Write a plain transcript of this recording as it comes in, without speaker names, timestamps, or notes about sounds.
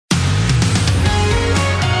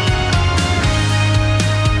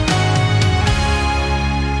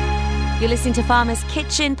listening to Farmer's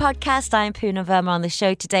Kitchen podcast. I'm Poonam Verma. On the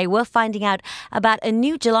show today, we're finding out about a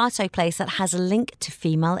new gelato place that has a link to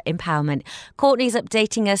female empowerment. Courtney's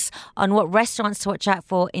updating us on what restaurants to watch out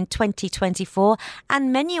for in 2024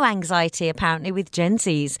 and menu anxiety, apparently, with Gen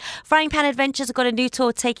Zs. Frying Pan Adventures have got a new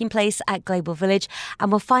tour taking place at Global Village,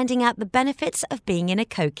 and we're finding out the benefits of being in a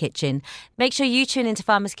co-kitchen. Make sure you tune into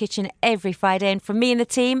Farmer's Kitchen every Friday, and from me and the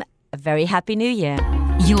team, a very happy new year.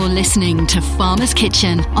 You're listening to Farmer's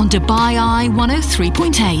Kitchen on Dubai Eye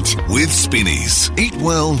 103.8. With Spinneys. Eat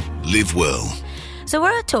well, live well. So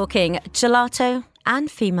we're talking gelato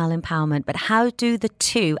and female empowerment, but how do the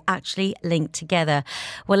two actually link together?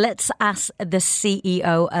 Well, let's ask the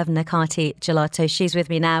CEO of Nakati Gelato. She's with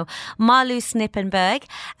me now, Marloes Knippenberg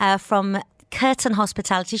from Curtin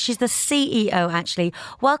Hospitality. She's the CEO, actually.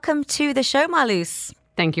 Welcome to the show, Marloes.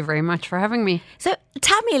 Thank you very much for having me. So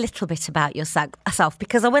tell me a little bit about yourself,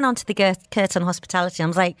 because I went on to the Curtin Hospitality and I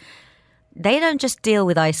was like, they don't just deal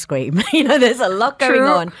with ice cream. There's a lot going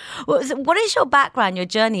on. What is your background, your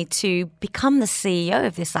journey to become the CEO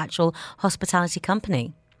of this actual hospitality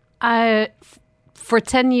company? For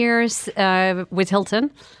 10 years with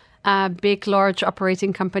Hilton, big, large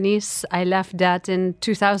operating companies. I left that in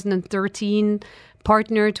 2013.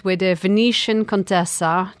 Partnered with a Venetian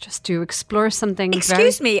Contessa just to explore something.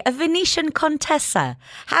 Excuse me, a Venetian Contessa.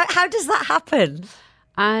 How does that happen?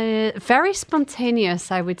 Very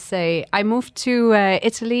spontaneous, I would say. I moved to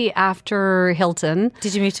Italy after Hilton.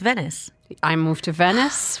 Did you move to Venice? I moved to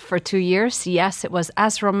Venice for 2 years. Yes, it was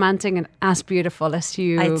as romantic and as beautiful as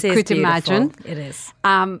you could imagine. It is.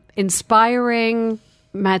 Inspiring,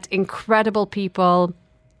 met incredible people,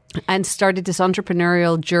 and started this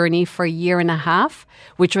entrepreneurial journey for a year and a half,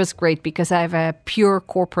 which was great because I have a pure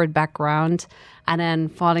corporate background. And then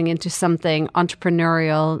falling into something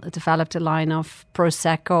entrepreneurial, developed a line of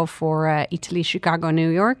Prosecco for Italy, Chicago, New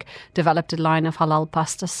York, developed a line of halal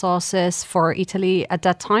pasta sauces for Italy at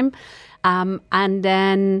that time. And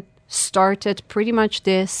then started pretty much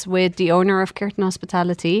this with the owner of Curtin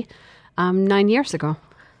Hospitality 9 years ago.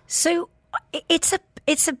 So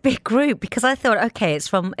it's a big group, because I thought, okay,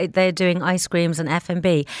 they're doing ice creams and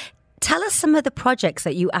F&B. Tell us some of the projects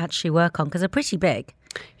that you actually work on, because they're pretty big.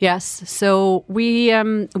 Yes. So we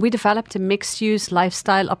developed a mixed-use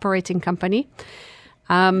lifestyle operating company,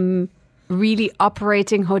 really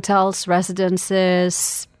operating hotels,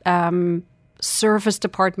 residences, service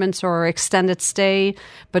departments or extended stay,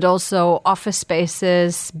 but also office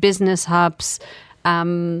spaces, business hubs,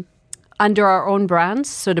 under our own brands.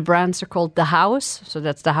 So the brands are called The House. So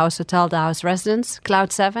that's The House Hotel, The House Residence,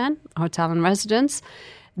 Cloud 7, Hotel and Residence.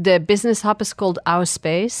 The business hub is called Our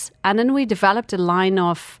Space. And then we developed a line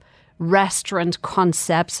of restaurant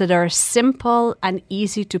concepts that are simple and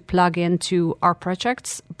easy to plug into our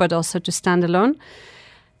projects, but also to stand alone.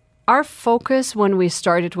 Our focus when we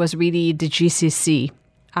started was really the GCC.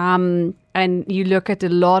 And you look at a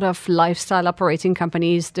lot of lifestyle operating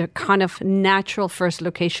companies, the kind of natural first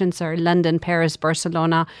locations are London, Paris,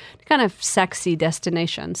 Barcelona, kind of sexy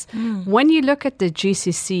destinations. When you look at the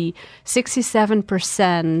GCC,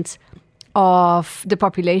 67% of the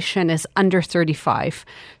population is under 35.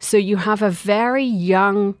 So you have a very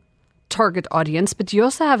young target audience, but you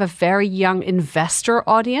also have a very young investor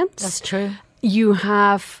audience. That's true. You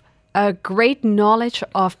have a great knowledge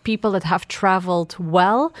of people that have traveled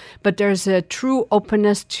well, but there's a true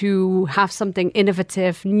openness to have something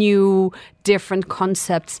innovative, new, different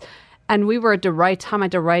concepts. And we were at the right time,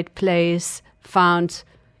 at the right place, found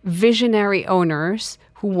visionary owners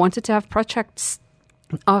who wanted to have projects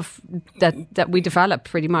of that we developed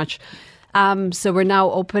pretty much. So we're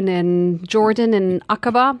now open in Jordan, in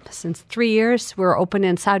Aqaba, since 3 years. We're open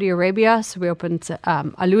in Saudi Arabia, so we opened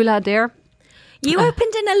Alula there. You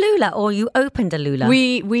opened in Alula, or you opened Alula?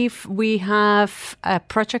 We have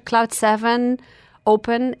Project Cloud 7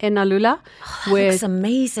 open in Alula. It's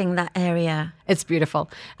amazing, that area. It's beautiful.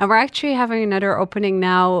 And we're actually having another opening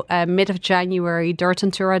now, mid of January,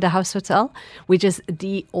 Dartantura, the House Hotel, which is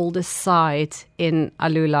the oldest site in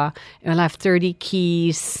Alula. It will have 30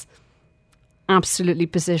 keys, absolutely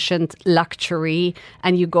positioned luxury,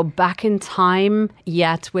 and you go back in time,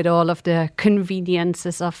 yet with all of the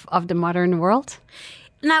conveniences of the modern world.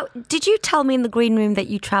 Now, did you tell me in the green room that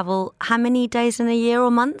you travel how many days in a year or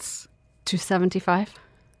months? 275.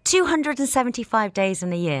 275 days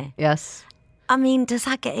in a year? Yes. I mean, does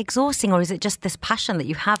that get exhausting, or is it just this passion that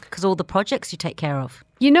you have because all the projects you take care of?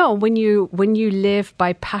 You know, when you live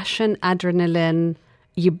by passion, adrenaline,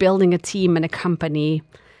 you're building a team and a company,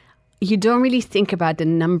 you don't really think about the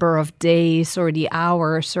number of days or the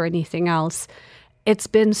hours or anything else. It's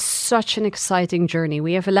been such an exciting journey.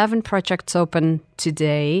 We have 11 projects open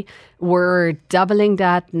today. We're doubling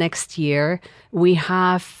that next year. We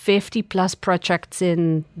have 50 plus projects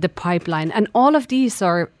in the pipeline. And all of these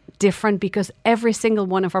are different because every single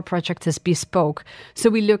one of our projects is bespoke.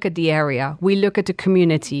 So we look at the area, we look at the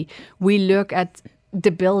community, we look at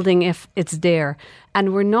the building if it's there.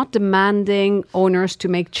 And we're not demanding owners to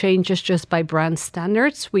make changes just by brand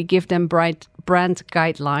standards. We give them brand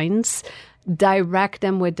guidelines, direct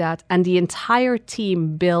them with that, and the entire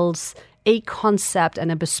team builds a concept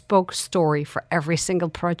and a bespoke story for every single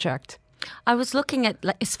project. I was looking at,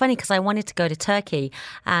 it's funny because I wanted to go to Turkey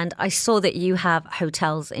and I saw that you have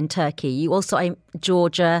hotels in Turkey. You also,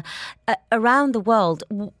 Georgia, around the world.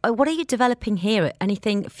 What are you developing here?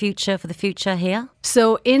 Anything for the future here?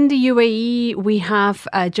 So in the UAE, we have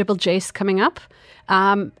Jebel Jais coming up.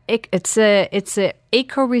 It's a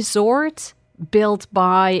eco resort built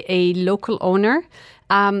by a local owner,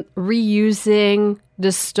 reusing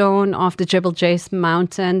the stone of the Jebel Jais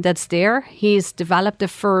mountain that's there. He's developed the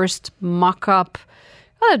first mock-up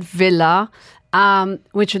villa,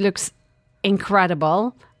 which looks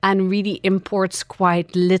incredible and really imports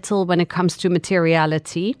quite little when it comes to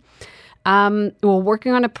materiality. We're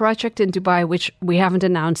working on a project in Dubai, which we haven't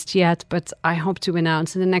announced yet, but I hope to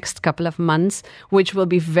announce in the next couple of months, which will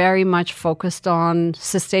be very much focused on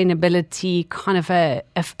sustainability, kind of a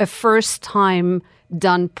first time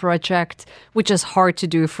done project, which is hard to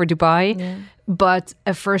do for Dubai, but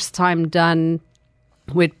a first time done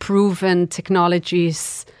with proven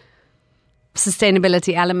technologies,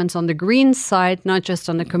 sustainability elements on the green side, not just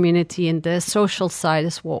on the community and the social side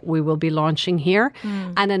is what we will be launching here.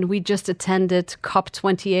 And then we just attended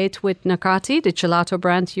COP28 with Nakati, the gelato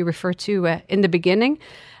brand you referred to in the beginning.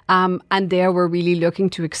 And there we're really looking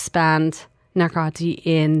to expand Nakati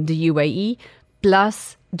in the UAE.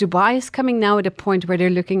 Plus, Dubai is coming now at a point where they're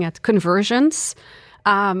looking at conversions,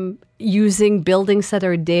 using buildings that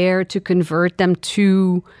are there to convert them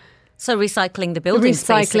to... So recycling the buildings,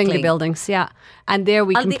 the buildings, yeah. And there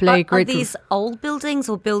we can play great... Are these old buildings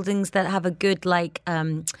or buildings that have a good,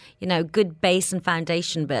 good base and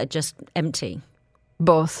foundation but are just empty?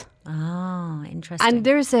 Both. Oh, interesting. And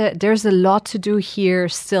there's a lot to do here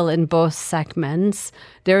still in both segments.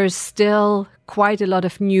 There is still quite a lot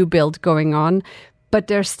of new build going on, but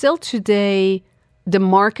there's still today the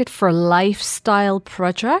market for lifestyle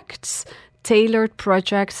projects, tailored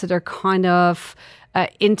projects that are kind of...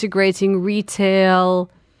 integrating retail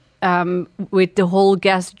with the whole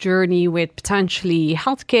guest journey, with potentially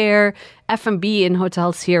healthcare. F&B in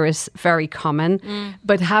hotels here is very common,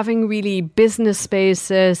 but having really business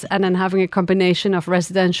spaces and then having a combination of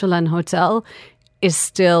residential and hotel is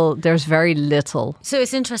still, there's very little. So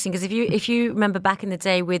it's interesting because if you remember back in the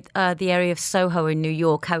day with the area of Soho in New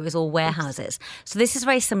York, how it was all warehouses. So this is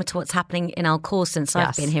very similar to what's happening in Al Khor since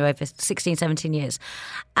I've been here over 16, 17 years.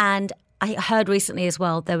 And I heard recently as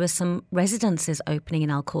well there were some residences opening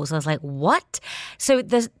in Al Khor. So I was like, what? So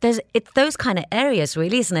it's those kind of areas,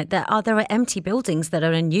 really, isn't it? There are empty buildings that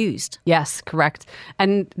are unused. Yes, correct.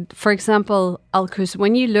 And for example, Al Quoz,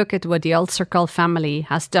 when you look at what the Al Circle family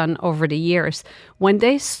has done over the years, when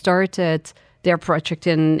they started their project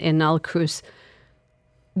in Al Quoz,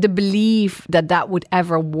 the belief that would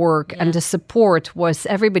ever work and the support was,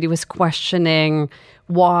 everybody was questioning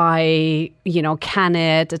why, can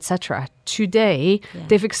it, etc. Today,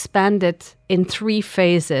 they've expanded in 3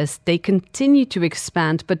 phases. They continue to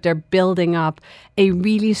expand, but they're building up a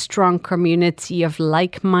really strong community of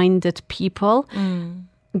like-minded people.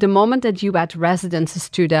 The moment that you add residences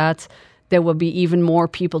to that, there will be even more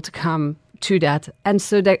people to come to that. And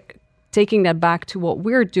so that, taking that back to what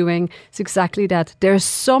we're doing, is exactly that. There's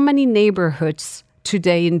so many neighborhoods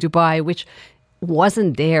today in Dubai, which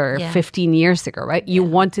wasn't there 15 years ago, right? You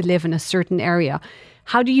want to live in a certain area.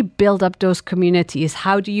 How do you build up those communities?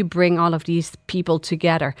 How do you bring all of these people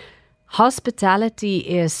together? Hospitality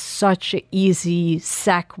is such an easy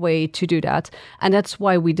segue to do that. And that's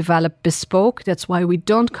why we develop bespoke. That's why we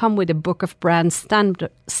don't come with a book of brand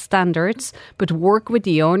standards, but work with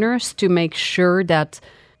the owners to make sure that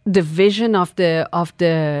the vision of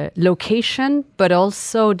the location, but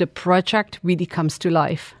also the project really comes to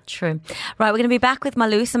life. True. Right, we're going to be back with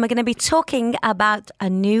Marloes and we're going to be talking about a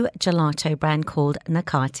new gelato brand called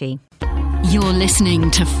Nakati. You're listening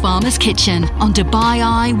to Farmer's Kitchen on Dubai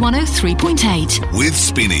Eye 103.8. With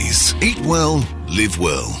Spinneys. Eat well, live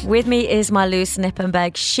well. With me is Marloes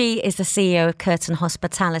Knippenberg. She is the CEO of Curtain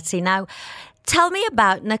Hospitality. Now, tell me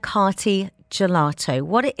about Nakati Gelato.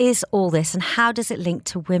 What is all this and how does it link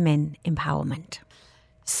to women empowerment?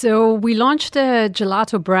 So we launched the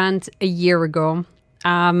gelato brand a year ago.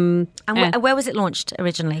 And where was it launched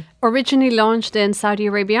originally? Originally launched in Saudi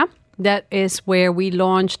Arabia. That is where we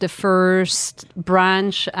launched the first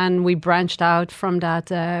branch, and we branched out from that.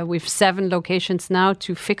 We've 7 locations now,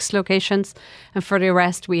 2 fixed locations. And for the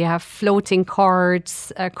rest, we have floating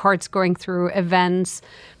carts, carts going through events.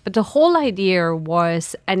 But the whole idea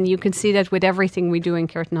was, and you can see that with everything we do in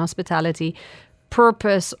Curtin Hospitality,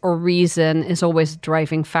 purpose or reason is always a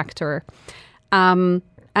driving factor. And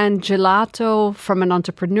gelato, from an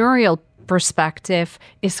entrepreneurial perspective,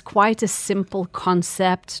 is quite a simple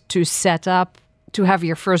concept to set up, to have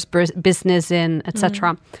your first business in,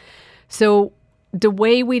 etc. So the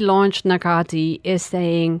way we launched Nagati is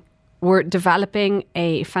saying we're developing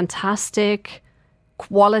a fantastic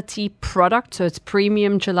quality product. So it's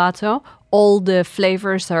premium gelato. All the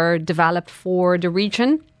flavors are developed for the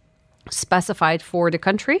region, specified for the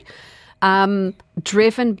country,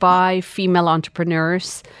 driven by female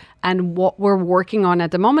entrepreneurs. And what we're working on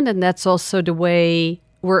at the moment, and that's also the way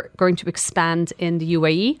we're going to expand in the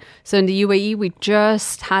UAE. So in the UAE, we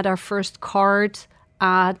just had our first cart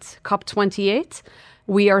at COP28.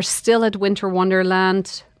 We are still at Winter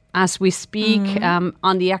Wonderland as we speak,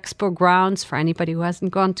 on the expo grounds for anybody who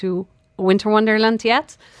hasn't gone to Winter Wonderland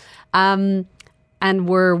yet. And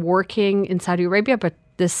we're working in Saudi Arabia, but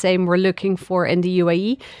the same we're looking for in the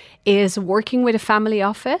UAE is working with a family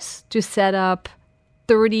office to set up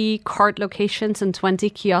 30 cart locations and 20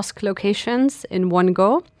 kiosk locations in one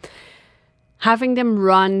go, having them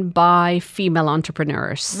run by female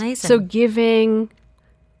entrepreneurs. Amazing. So giving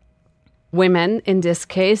women, in this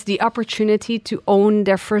case, the opportunity to own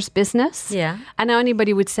their first business. Yeah. And now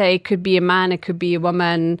anybody would say it could be a man, it could be a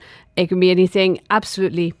woman, it could be anything.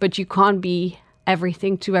 Absolutely. But you can't be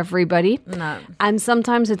everything to everybody. No. And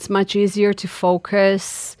sometimes it's much easier to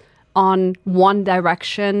focus on one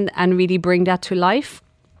direction and really bring that to life.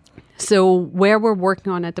 So where we're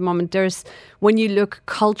working on at the moment, when you look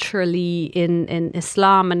culturally in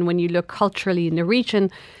Islam and when you look culturally in the region,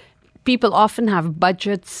 people often have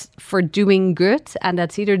budgets for doing good, and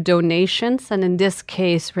that's either donations. And in this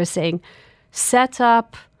case, we're saying, set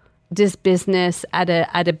up this business at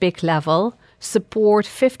a big level, support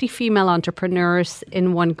 50 female entrepreneurs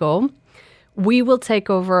in one go. We will take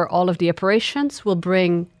over all of the operations. We'll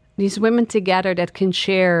bring these women together that can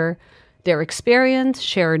share their experience,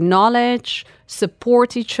 share knowledge,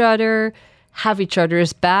 support each other, have each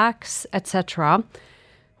other's backs, etc.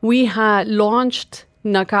 We had launched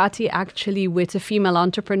Nagati actually with a female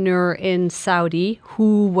entrepreneur in Saudi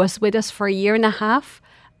who was with us for a year and a half,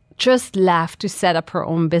 just left to set up her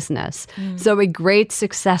own business. So a great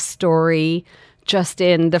success story just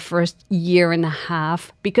in the first year and a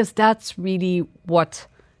half, because that's really what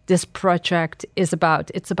this project is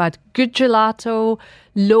about. It's about good gelato,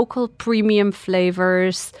 local premium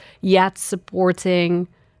flavors, yet supporting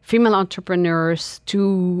female entrepreneurs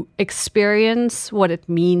to experience what it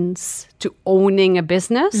means to owning a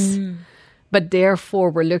business. But therefore,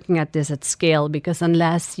 we're looking at this at scale, because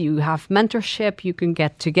unless you have mentorship, you can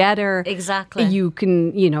get together. Exactly. You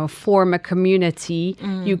can, form a community.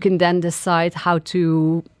 You can then decide how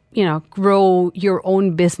to, grow your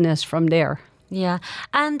own business from there. Yeah.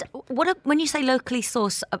 And when you say locally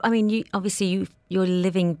sourced, I mean, you're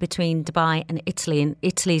living between Dubai and Italy, and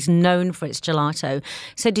Italy is known for its gelato.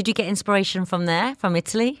 So did you get inspiration from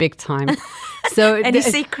Italy? Big time. So any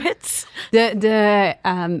secrets?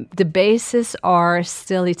 The bases are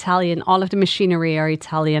still Italian. All of the machinery are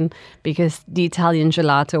Italian, because the Italian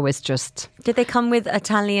gelato is just... Did they come with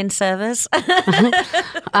Italian servers?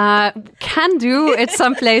 Can do at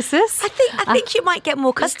some places. I think you might get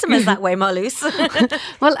more customers that way, Marloes.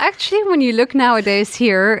 Well, actually, when you look nowadays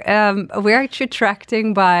here, we're actually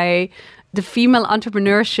attracting by the female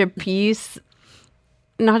entrepreneurship piece.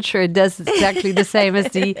 Not sure it does exactly the same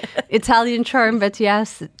as the Italian charm, but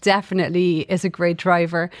yes, definitely is a great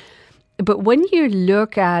driver. But when you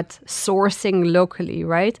look at sourcing locally,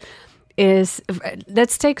 right,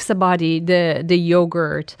 let's take Sabadi, the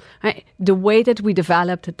yogurt, right? The way that we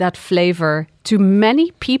developed that flavor, to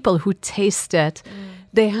many people who taste it,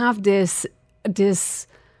 they have this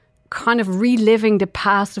kind of reliving the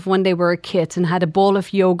past of when they were a kid and had a bowl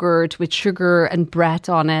of yogurt with sugar and bread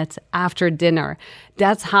on it after dinner.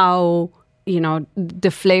 That's how,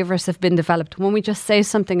 the flavors have been developed. When we just say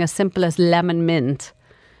something as simple as lemon mint.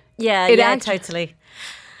 Totally.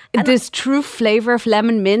 This true flavor of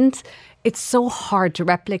lemon mint, it's so hard to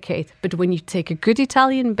replicate. But when you take a good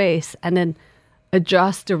Italian base and then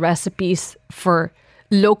adjust the recipes for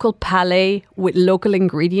local palate with local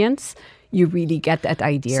ingredients, you really get that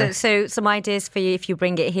idea. So some ideas for you if you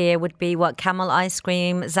bring it here would be what? Camel ice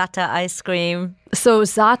cream, Za'atar ice cream. So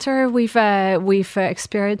Za'atar we've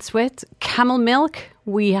experienced with camel milk.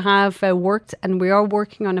 We have worked and we are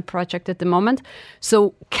working on a project at the moment.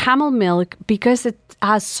 So camel milk, because it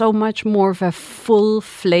has so much more of a full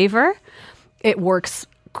flavor, it works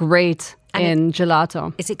great in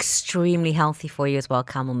gelato. It's extremely healthy for you as well,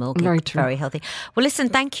 camel milk. Very It's true. very healthy. Well, listen,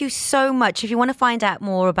 thank you so much. If you want to find out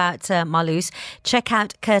more about Marloes, check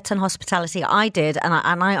out Curtin Hospitality. I did, and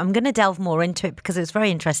I'm going to delve more into it because it's very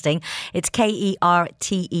interesting. It's Kerten.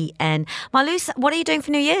 Marloes, what are you doing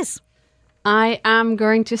for New Year's? I am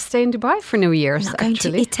going to stay in Dubai for New Year's, Not going to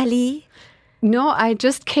actually. Italy? No, I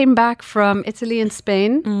just came back from Italy and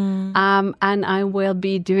Spain, and I will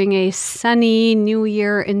be doing a sunny New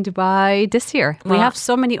Year in Dubai this year. We have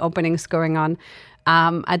so many openings going on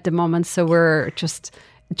at the moment, so we're just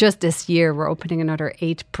this year we're opening another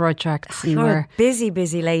 8 projects. And You're we're a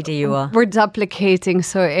busy lady, you are. we're duplicating,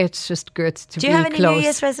 so it's just good to be Do you have any close. New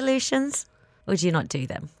Year's resolutions? Or do you not do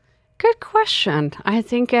them? Good question. I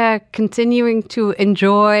think continuing to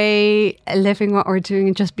enjoy living what we're doing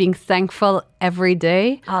and just being thankful every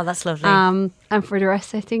day. Oh, that's lovely. And for the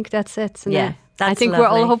rest, I think that's it. And Yeah, I that's think we're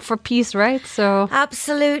all lovely. hope for peace, right? So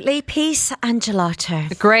Absolutely. Peace and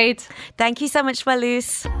gelato. great. Thank you so much,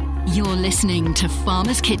 Marloes. You're listening to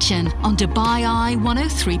Farmer's Kitchen on Dubai Eye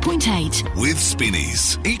 103.8. With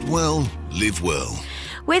Spinneys. Eat well, live well.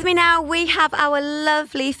 With me now, we have our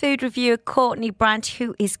lovely food reviewer, Courtney Brandt,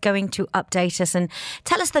 who is going to update us and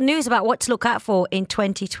tell us the news about what to look out for in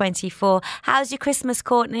 2024. How's your Christmas,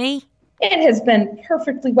 Courtney? It has been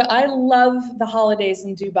perfectly well. I love the holidays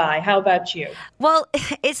in Dubai. How about you? Well,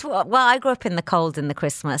 I grew up in the cold in the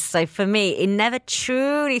Christmas. So for me, it never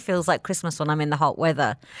truly feels like Christmas when I'm in the hot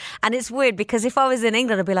weather. And it's weird because if I was in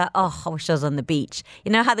England, I'd be like, oh, I wish I was on the beach.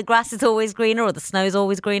 You know how the grass is always greener or the snow is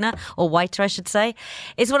always greener or whiter, I should say.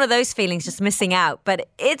 It's one of those feelings, just missing out. But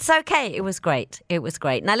it's okay. It was great. It was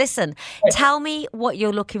great. Now, listen, tell me what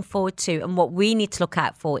you're looking forward to and what we need to look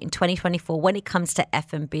out for in 2024 when it comes to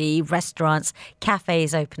F&B, restaurants,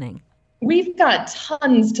 cafes opening. We've got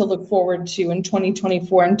tons to look forward to in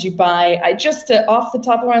 2024 in Dubai. I just, off the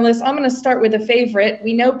top of my list, I'm going to start with a favorite.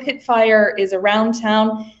 We know Pitfire is around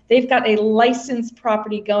town. They've got a licensed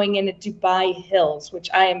property going in at Dubai Hills, which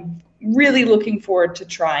I am really looking forward to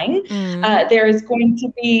trying. There is going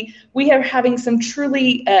to be, we are having some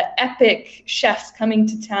truly epic chefs coming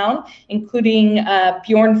to town, including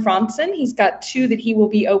Bjorn Franzen. He's got 2 that he will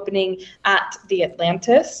be opening at the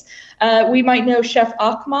Atlantis. We might know Chef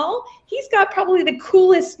Akmal. He's got probably the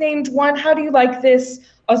coolest named one. How do you like this?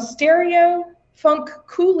 Osterio Funk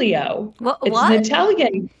Coolio. It's what? an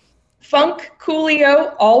Italian Funk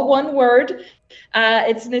Coolio, all one word.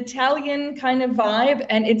 It's an Italian kind of vibe,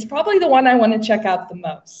 and it's probably the one I want to check out the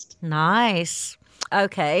most. Nice.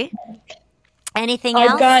 Okay. Anything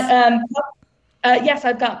else? I've got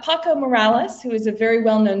I've got Paco Morales, who is a very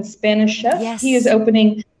well-known Spanish chef. Yes. He is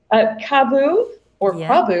opening Cabu or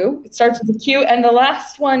Krabu. It starts with a Q. And the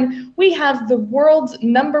last one, we have the world's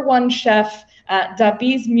 #1 chef,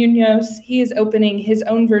 Dabiz Munoz. He is opening his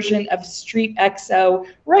own version of Street XO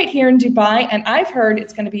right here in Dubai, and I've heard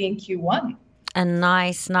it's going to be in Q1.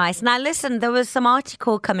 Nice. Now, listen, there was some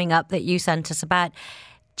article coming up that you sent us about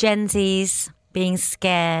Gen Zs being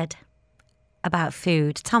scared about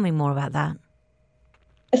food. Tell me more about that.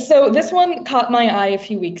 So this one caught my eye a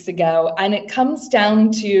few weeks ago, and it comes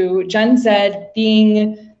down to Gen Z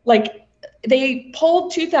being like, they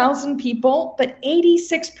polled 2,000 people, but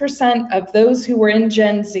 86% of those who were in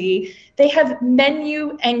Gen Z, they have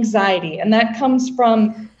menu anxiety, and that comes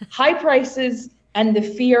from high prices and the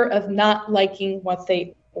fear of not liking what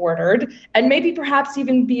they ordered, and maybe perhaps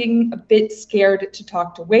even being a bit scared to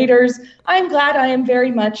talk to waiters. I'm glad I am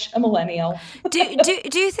very much a millennial. Do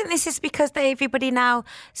you think this is because everybody now,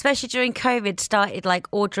 especially during COVID, started like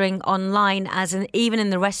ordering online, as in even in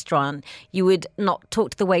the restaurant, you would not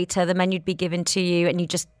talk to the waiter, the menu would be given to you and you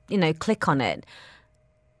just, click on it?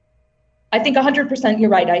 I think 100% you're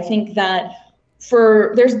right. I think that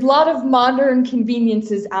there's a lot of modern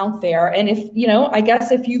conveniences out there. And I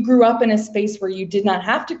guess if you grew up in a space where you did not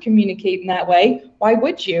have to communicate in that way, why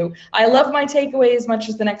would you? I love my takeaway as much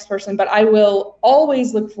as the next person, but I will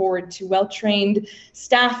always look forward to well-trained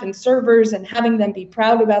staff and servers and having them be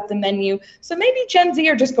proud about the menu. So maybe Gen Z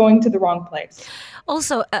are just going to the wrong place.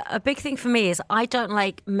 Also, a big thing for me is I don't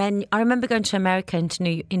like menu. I remember going to America,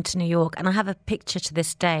 into New York, and I have a picture to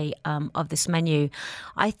this day of this menu.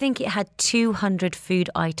 I think it had 200 food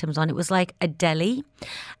items on it. It was like a deli,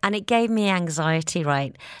 and it gave me anxiety,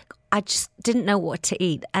 right? I just didn't know what to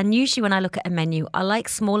eat. And usually when I look at a menu, I like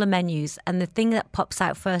smaller menus. And the thing that pops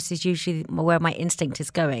out first is usually where my instinct is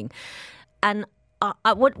going. And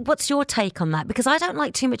what's your take on that? Because I don't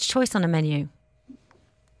like too much choice on a menu.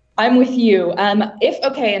 I'm with you. And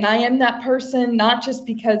I am that person, not just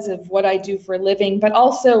because of what I do for a living, but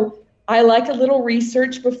also I like a little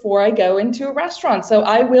research before I go into a restaurant. So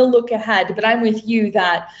I will look ahead, but I'm with you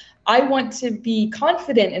that I want to be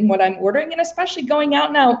confident in what I'm ordering, and especially going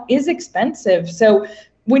out now is expensive. So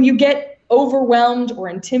when you get overwhelmed or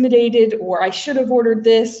intimidated, or I should have ordered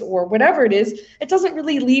this or whatever it is, it doesn't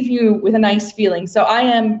really leave you with a nice feeling. So I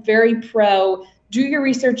am very pro. Do your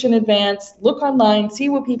research in advance, look online, see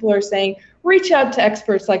what people are saying, reach out to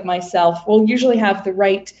experts like myself. We'll usually have the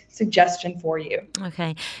right suggestion for you.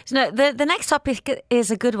 Okay. So the next topic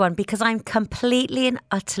is a good one because I'm completely and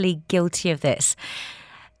utterly guilty of this.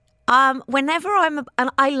 Whenever and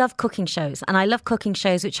I love cooking shows, and I love cooking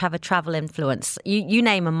shows which have a travel influence. You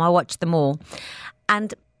name them, I watch them all.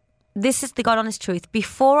 And this is the God honest truth.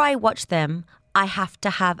 Before I watch them, I have to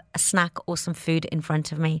have a snack or some food in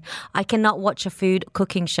front of me. I cannot watch a food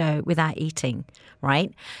cooking show without eating,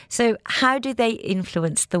 right? So how do they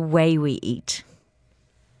influence the way we eat?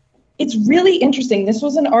 It's really interesting. This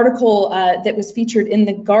was an article that was featured in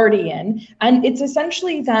The Guardian, and it's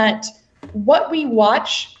essentially that what we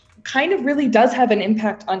watch kind of really does have an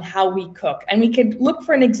impact on how we cook. And we could look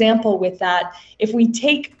for an example with that if we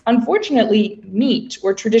take, unfortunately, meat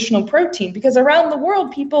or traditional protein, because around the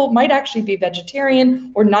world, people might actually be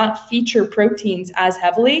vegetarian or not feature proteins as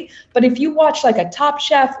heavily. But if you watch like a Top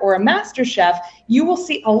Chef or a Master Chef, you will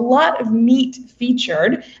see a lot of meat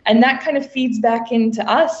featured, and that kind of feeds back into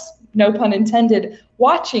us, no pun intended,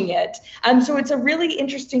 watching it. So it's a really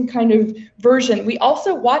interesting kind of version. We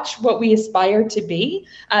also watch what we aspire to be.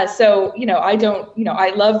 I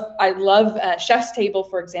love Chef's Table,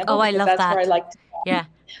 for example. Oh, I love that's that. Where I like to go. Yeah.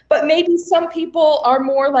 But maybe some people are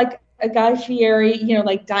more like a Guy Fieri,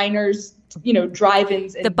 like diners,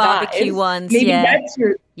 drive-ins and the barbecue dives. ones. Maybe yeah. that's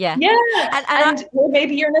your yeah. And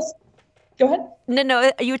maybe you're in a. Go ahead.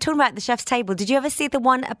 No, you were talking about the Chef's Table. Did you ever see the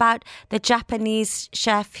one about the Japanese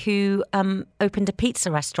chef who opened a pizza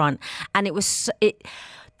restaurant? And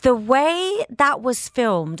the way that was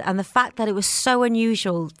filmed and the fact that it was so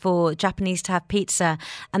unusual for Japanese to have pizza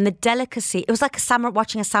and the delicacy, it was like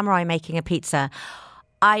watching a samurai making a pizza.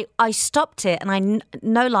 I stopped it and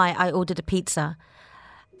no lie, I ordered a pizza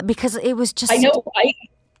because it was just...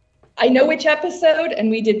 I know which episode, and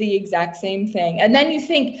we did the exact same thing. And then you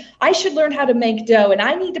think, I should learn how to make dough, and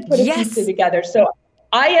I need to put a pizza together. So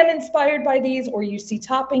I am inspired by these, or you see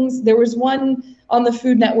toppings. There was one on the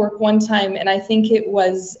Food Network one time, and I think it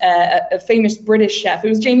was a famous British chef. It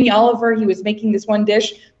was Jamie Oliver. He was making this one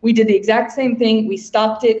dish. We did the exact same thing. We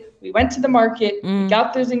stopped it. We went to the market, we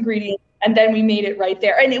got those ingredients, and then we made it right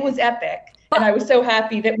there. And it was epic. And I was so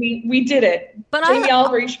happy that we did it. But Jamie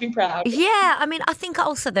Oliver, you should be proud. Yeah, I mean, I think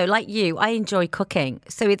also though, like you, I enjoy cooking.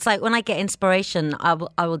 So it's like when I get inspiration, I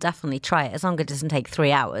will definitely try it as long as it doesn't take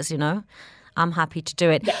 3 hours. I'm happy to do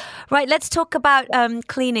it. Yeah. Right, let's talk about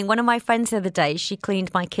cleaning. One of my friends the other day, she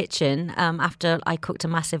cleaned my kitchen after I cooked a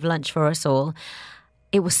massive lunch for us all.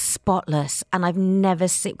 It was spotless, and I've never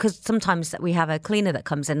seen, because sometimes we have a cleaner that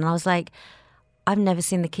comes in, and I was like, I've never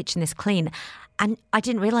seen the kitchen this clean. And I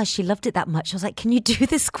didn't realize she loved it that much. I was like, can you do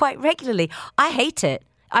this quite regularly? I hate it.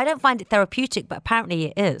 I don't find it therapeutic, but apparently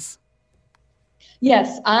it is.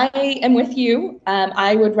 Yes, I am with you.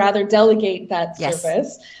 I would rather delegate that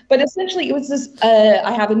service. But essentially, it was this,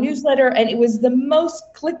 I have a newsletter, and it was the most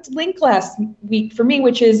clicked link last week for me,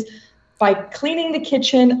 which is, by cleaning the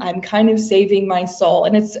kitchen, I'm kind of saving my soul.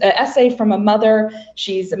 And it's an essay from a mother.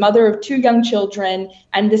 She's a mother of 2 young children,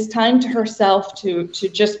 and this time to herself to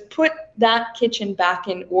just put that kitchen back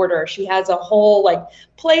in order. She has a whole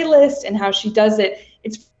playlist and how she does it.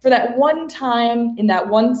 It's for that one time in that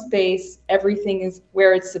one space, everything is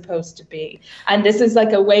where it's supposed to be. And this is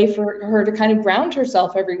like a way for her to kind of ground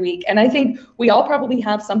herself every week. And I think we all probably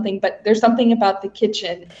have something, but there's something about the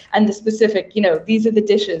kitchen and the specific, these are the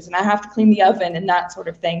dishes and I have to clean the oven and that sort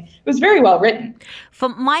of thing. It was very well written. For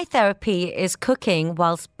my therapy is cooking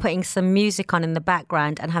whilst putting some music on in the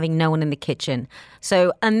background and having no one in the kitchen.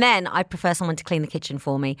 So, and then I prefer someone to clean the kitchen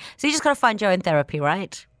for me. So you just got to find your own therapy,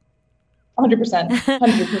 right?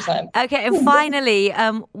 100%. Okay, and finally,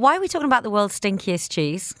 why are we talking about the world's stinkiest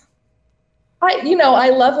cheese? I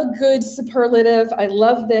love a good superlative. I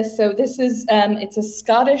love this. So this is, it's a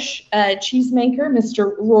Scottish cheesemaker,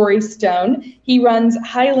 Mr. Rory Stone. He runs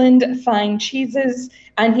Highland Fine Cheeses,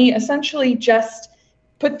 and he essentially just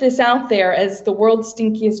put this out there as the world's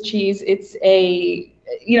stinkiest cheese. It's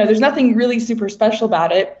there's nothing really super special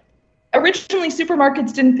about it. originally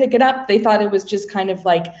supermarkets didn't pick it up. They thought it was just kind of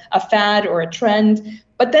like a fad or a trend.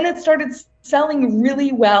 But then it started selling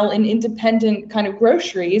really well in independent kind of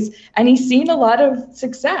groceries, and he's seen a lot of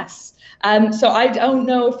success. So I don't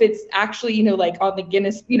know if it's actually, like on the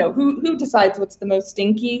Guinness, who decides what's the most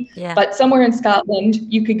stinky, but somewhere in Scotland,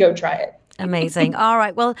 you could go try it. Amazing. All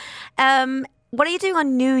right. Well, what are you doing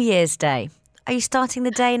on New Year's Day? Are you starting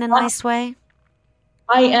the day in a nice way?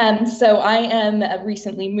 I am. So I am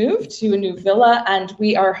recently moved to a new villa, and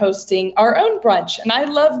we are hosting our own brunch. And I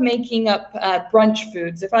love making up brunch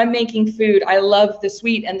foods. If I'm making food, I love the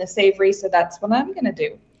sweet and the savory. So that's what I'm going to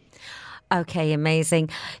do. Okay, amazing.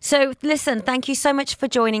 So listen, thank you so much for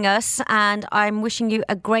joining us. And I'm wishing you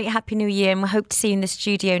a great Happy New Year. And we hope to see you in the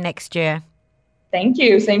studio next year. Thank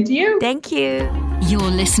you. Same to you. Thank you. You're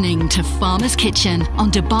listening to Farmer's Kitchen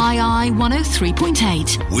on Dubai Eye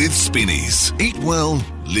 103.8. With Spinneys. Eat well,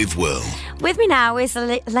 live well. With me now is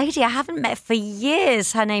a lady I haven't met for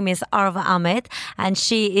years. Her name is Arva Ahmed, and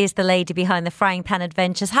she is the lady behind the Frying Pan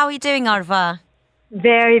Adventures. How are you doing, Arva?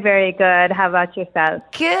 Very, very good. How about yourself?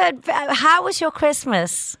 Good. How was your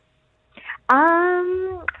Christmas?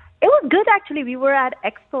 It was good, actually. We were at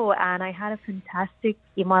Expo, and I had a fantastic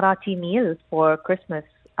Emirati meal for Christmas.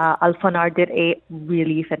 Alfanar did a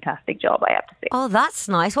really fantastic job, I have to say. Oh, that's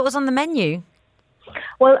nice. What was on the menu?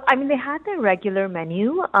 Well, I mean, they had their regular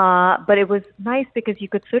menu, but it was nice because you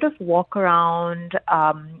could sort of walk around.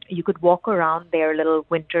 You could walk around their little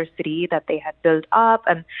winter city that they had built up,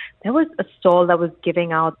 and there was a stall that was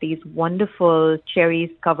giving out these wonderful cherries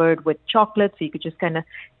covered with chocolate, so you could just kind of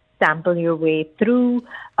sample your way through,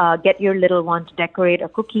 get your little one to decorate a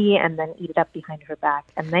cookie, and then eat it up behind her back.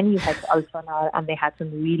 And then you had Alfanar, and they had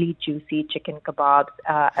some really juicy chicken kebabs,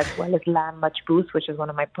 as well as lamb majboos, which is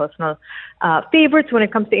one of my personal favorites when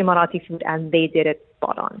it comes to Emirati food, and they did it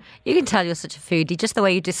spot on. You can tell you're such a foodie, just the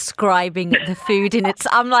way you're describing the food in it.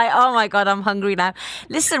 I'm like, oh my God, I'm hungry now.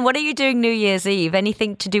 Listen, what are you doing New Year's Eve?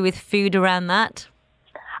 Anything to do with food around that?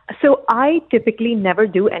 So I typically never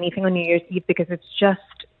do anything on New Year's Eve because it's just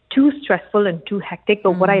too stressful and too hectic.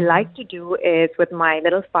 But what I like to do is with my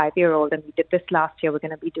little 5-year-old, and we did this last year, we're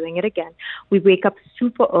going to be doing it again. We wake up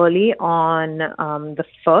super early on the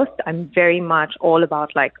 1st. I'm very much all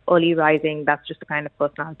about like early rising. That's just the kind of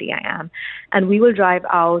personality I am. And we will drive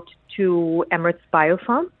out to Emirates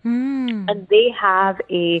Biofarm, and they have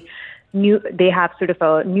sort of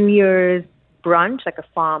a New Year's brunch, like a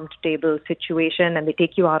farm to table situation, and they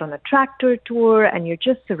take you out on a tractor tour, and you're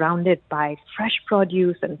just surrounded by fresh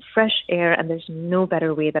produce and fresh air, and there's no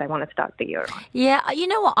better way that I want to start the year on. Yeah, you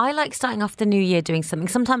know what? I like starting off the new year doing something.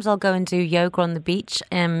 Sometimes I'll go and do yoga on the beach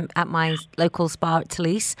at my local spa at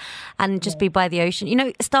Toulouse and just be by the ocean. You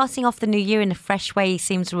know, starting off the new year in a fresh way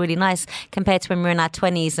seems really nice compared to when we were in our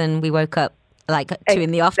 20s and we woke up like 2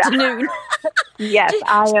 in the afternoon. Yes,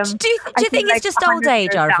 I am. Do you think it's just old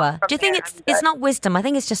age, Arva? Do you think it's not wisdom? I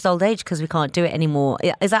think it's just old age because we can't do it anymore.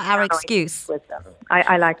 Is that our excuse? Wisdom.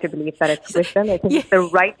 I like to believe that it's wisdom. I think it's the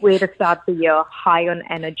right way to start the year, high on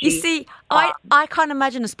energy. You see, I can't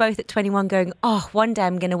imagine us both at 21 going, oh, one day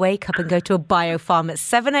I'm going to wake up and go to a biofarm at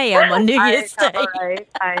 7 a.m. on New Year's Day. Right?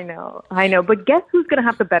 I know. But guess who's going to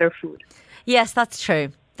have the better food? Yes, that's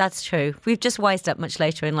true. That's true. We've just wised up much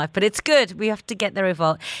later in life, but it's good. We have to get there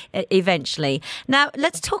eventually. Now,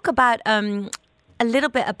 let's talk about a little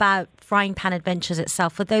bit about Frying Pan Adventures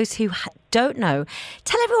itself. For those who don't know,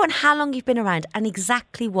 tell everyone how long you've been around and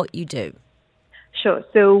exactly what you do. Sure.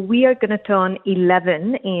 So we are going to turn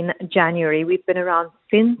 11 in January. We've been around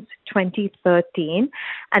since 2013,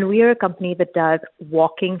 and we are a company that does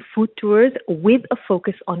walking food tours with a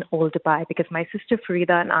focus on Old Dubai, because my sister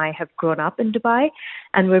Farida and I have grown up in Dubai,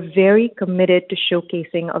 and we're very committed to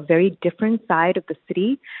showcasing a very different side of the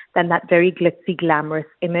city than that very glitzy, glamorous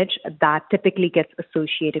image that typically gets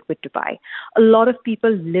associated with Dubai. A lot of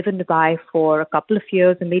people live in Dubai for a couple of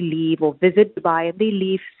years and they leave, or visit Dubai and they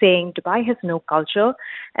leave saying Dubai has no culture,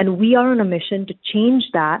 and we are on a mission to change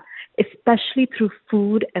that, especially through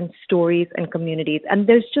food and stories and communities. And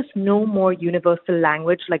there's just no more universal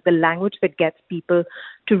language, like the language that gets people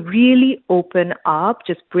to really open up,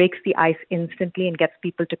 just breaks the ice instantly and gets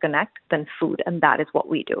people to connect, than food. And that is what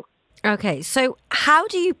we do. Okay, so how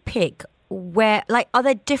do you pick where, like, are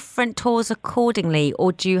there different tours accordingly,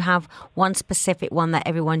 or do you have one specific one that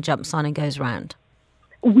everyone jumps on and goes around?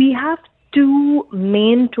 We have 2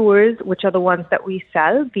 main tours, which are the ones that we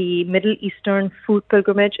sell. The Middle Eastern Food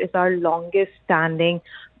Pilgrimage is our longest standing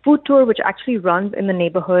food tour, which actually runs in the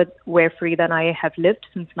neighborhood where Farida and I have lived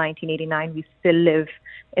since 1989. We still live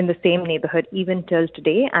in the same neighborhood even till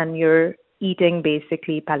today, and you're eating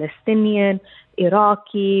basically Palestinian,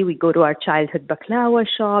 Iraqi. We go to our childhood baklava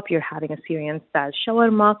shop. You're having a Syrian-style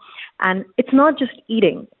shawarma. And it's not just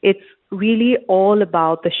eating. It's really all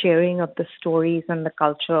about the sharing of the stories and the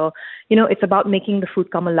culture. It's about making the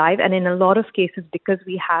food come alive. And in a lot of cases, because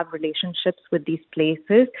we have relationships with these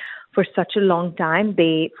places for such a long time,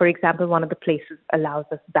 for example, one of the places allows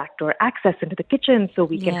us backdoor access into the kitchen so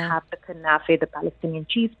we can have the kanafe, the Palestinian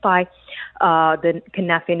cheese pie, the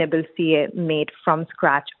kanafe nabulsi made from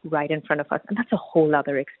scratch right in front of us. And that's a whole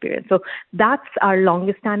other experience. So that's our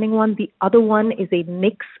longest standing one. The other one is a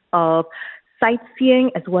mix of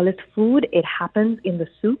sightseeing as well as food. It happens in the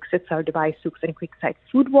souks. It's our Dubai Souks and Quickside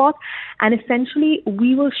Food Walk. And essentially,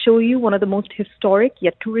 we will show you one of the most historic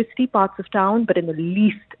yet touristy parts of town, but in the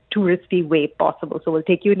least touristy way possible. So we'll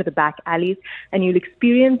take you into the back alleys and you'll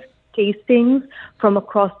experience tastings from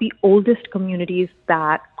across the oldest communities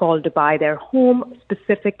that call Dubai their home,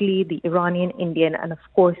 specifically the Iranian, Indian, and of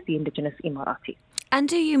course the indigenous Emirati. And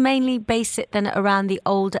do you mainly base it then around the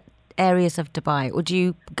old areas of Dubai, or do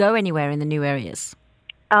you go anywhere in the new areas?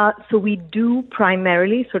 So we do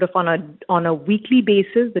primarily sort of on a weekly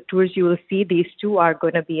basis. The tours you will see, these two are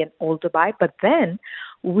going to be in Old Dubai. But then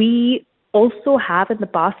we also have in the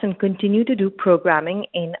past and continue to do programming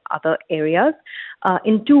in other areas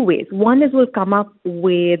in two ways. One is we'll come up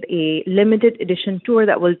with a limited edition tour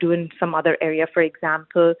that we'll do in some other area. For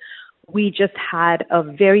example, we just had a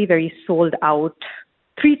very, very sold out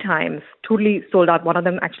 3 times, totally sold out. One of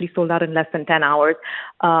them actually sold out in less than 10 hours.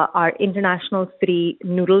 Our International City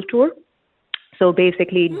Noodle Tour. So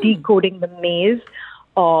basically decoding the maze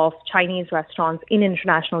of Chinese restaurants in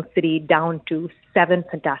International City down to 7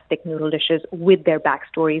 fantastic noodle dishes with their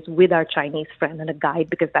backstories, with our Chinese friend and a guide,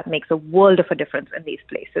 because that makes a world of a difference in these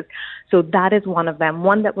places. So that is one of them.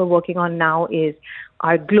 One that we're working on now is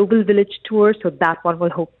our Global Village Tour. So that one will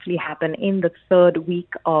hopefully happen in the 3rd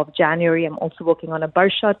week of January. I'm also working on a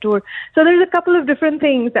Barsha tour. So there's a couple of different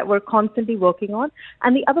things that we're constantly working on.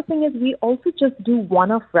 And the other thing is we also just do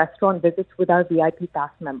one-off restaurant visits with our VIP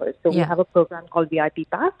Pass members. So we have a program called VIP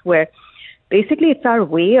Pass where basically it's our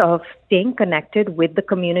way of staying connected with the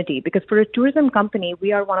community, because for a tourism company,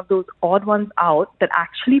 we are one of those odd ones out that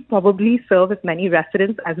actually probably serve as many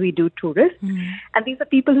residents as we do tourists. And these are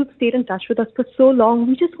people who've stayed in touch with us for so long.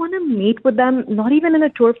 We just want to meet with them, not even in a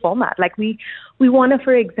tour format. Like we want to,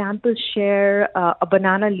 for example, share a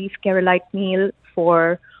banana leaf Keralite meal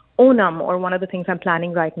for Onam, or one of the things I'm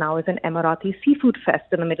planning right now is an Emirati seafood fest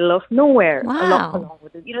in the middle of nowhere. Wow. Along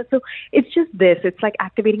with it. So it's just this. It's like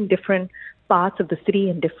activating different parts of the city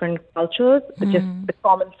and different cultures. But just the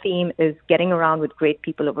common theme is getting around with great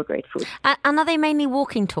people over great food. And are they mainly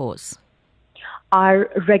walking tours?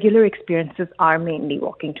 Our regular experiences are mainly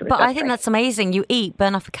walking tours. But I think that's amazing. You eat,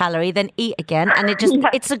 burn off a calorie, then eat again, and it just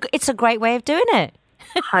it's a great way of doing it.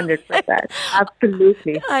 100%.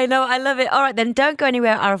 Absolutely. I know. I love it. All right, then don't go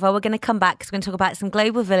anywhere, Arava. We're going to come back because we're going to talk about some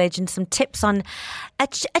Global Village and some tips on a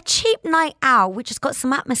cheap night out, which has got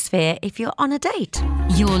some atmosphere if you're on a date.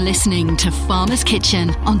 You're listening to Farmer's Kitchen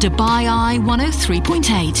on Dubai Eye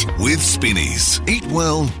 103.8. With Spinneys. Eat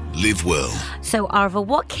well, live well. So, Arava,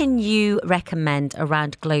 what can you recommend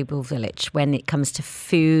around Global Village when it comes to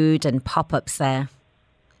food and pop-ups there?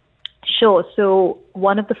 Sure. So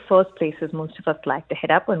one of the first places most of us like to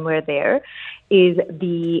hit up when we're there is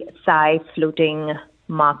the Thai floating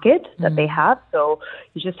market that they have. So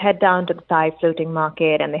you just head down to the Thai floating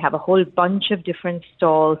market and they have a whole bunch of different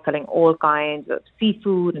stalls selling all kinds of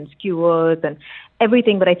seafood and skewers and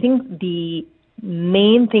everything. But I think the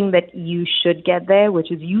main thing that you should get there,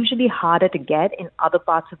 which is usually harder to get in other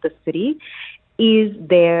parts of the city, is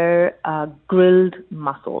their grilled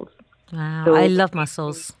mussels. Wow, So I love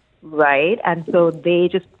mussels. Right. And so they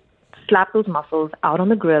just slap those mussels out on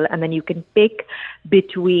the grill, and then you can pick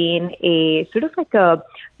between a sort of like a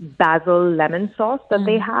basil lemon sauce that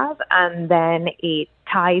they have, and then a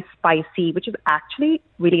Thai spicy, which is actually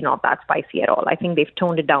really not that spicy at all. I think they've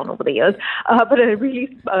toned it down over the years. But a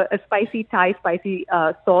really a spicy Thai spicy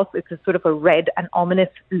sauce. It's a sort of a red, an ominous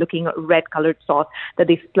looking red colored sauce that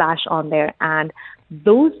they splash on there. And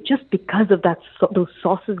those, just because of that, those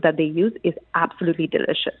sauces that they use, is absolutely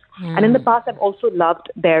delicious. And in the past, I've also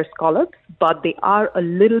loved their scallops, but they are a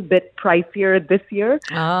little bit pricier this year.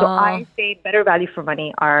 So I say better value for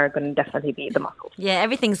money are going to definitely be the mussels. Yeah,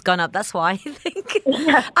 everything's gone up. That's why I think.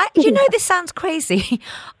 This sounds crazy.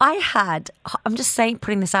 I'm just saying,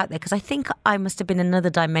 putting this out there, because I think I must have been in another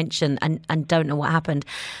dimension and don't know what happened.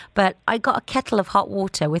 But I got a kettle of hot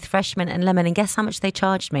water with fresh mint and lemon, and guess how much they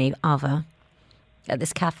charged me, Ava? At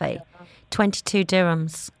this cafe, 22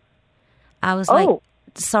 dirhams. I was like,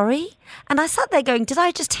 sorry? And I sat there going, did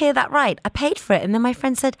I just hear that right? I paid for it. And then my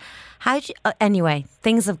friend said, how'd you... anyway,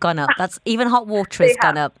 things have gone up. That's even hot water has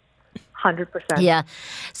gone up. 100%. Yeah.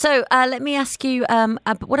 So let me ask you,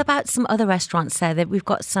 what about some other restaurants there? That we've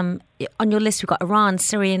got some on your list. We've got Iran,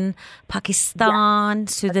 Syrian, Pakistan,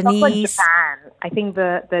 Sudanese. Japan. I think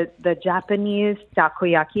the Japanese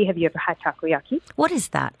takoyaki. Have you ever had takoyaki? What is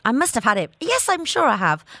that? I must have had it. Yes, I'm sure I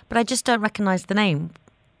have, but I just don't recognize the name.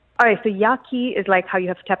 All right, so yaki is like how you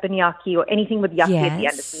have teppanyaki or anything with yaki at the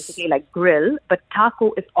end. It's basically like grill, but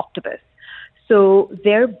taco is octopus. So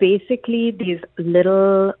they're basically these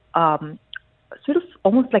little sort of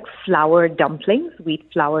almost like flour dumplings, wheat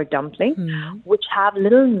flour dumplings, which have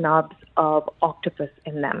little nubs of octopus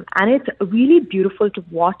in them. And it's really beautiful to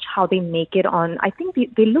watch how they make it on, I think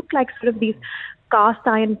they look like sort of these cast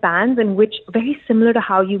iron pans in which very similar to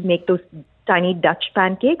how you make those tiny Dutch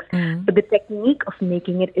pancakes, but the technique of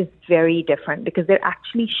making it is very different because they're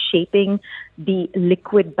actually shaping the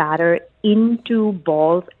liquid batter into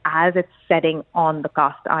balls as it's setting on the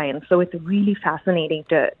cast iron. So it's really fascinating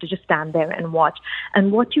to just stand there and watch.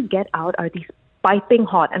 And what you get out are these piping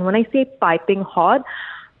hot. And when I say piping hot,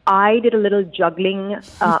 I did a little juggling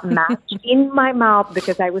match in my mouth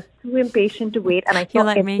because I was too impatient to wait. And I saw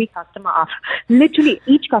every customer off. Literally,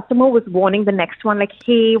 each customer was warning the next one, like,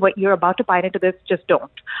 hey, what you're about to bite into this, just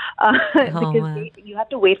don't. Because you have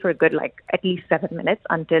to wait for a good, like, at least 7 minutes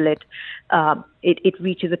until it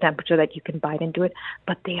reaches a temperature that you can bite into it.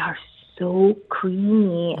 But they are so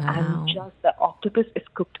creamy and just the octopus is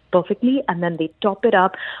cooked perfectly. And then they top it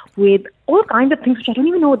up with all kinds of things, which I don't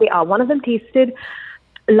even know what they are. One of them tasted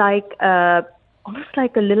like almost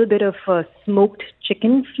like a little bit of smoked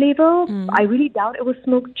chicken flavor. I really doubt it was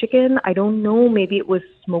smoked chicken. I don't know. Maybe it was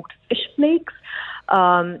smoked fish flakes.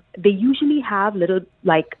 They usually have little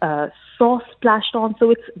like sauce splashed on,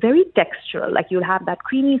 so it's very textural. Like you'll have that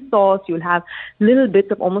creamy sauce, you'll have little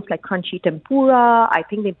bits of almost like crunchy tempura. I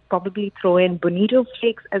think they probably throw in bonito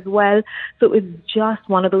flakes as well. So it's just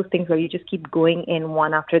one of those things where you just keep going in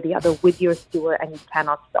one after the other with your skewer and you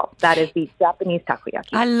cannot stop. That is the Japanese takoyaki.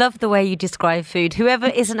 I love the way you describe food. Whoever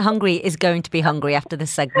isn't hungry is going to be hungry after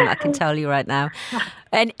this segment, I can tell you right now.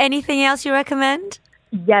 And anything else you recommend?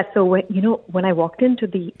 Yeah, so when I walked into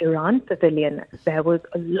the Iran pavilion, there was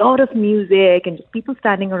a lot of music and just people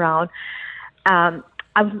standing around. I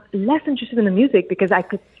was less interested in the music because I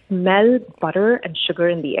could smell butter and sugar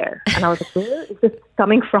in the air. And I was like, where is this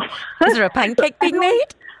coming from? Is there a pancake being made?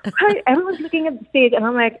 Everyone's looking at the stage and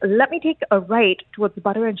I'm like, let me take a right towards the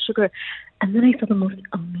butter and sugar. And then I saw the most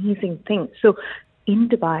amazing thing. So in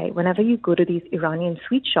Dubai, whenever you go to these Iranian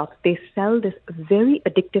sweet shops, they sell this very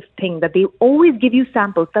addictive thing that they always give you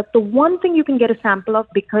samples. That's the one thing you can get a sample of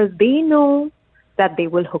because they know that they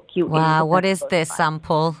will hook you in. Wow, what is this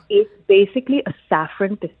sample? It's basically a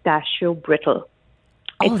saffron pistachio brittle.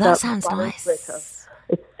 Oh, that sounds nice. Brittle.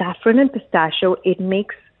 It's saffron and pistachio. It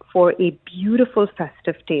makes for a beautiful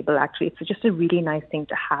festive table, actually. It's just a really nice thing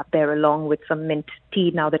to have there along with some mint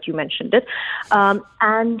tea, now that you mentioned it.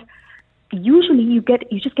 And usually you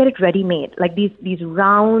just get it ready made, like these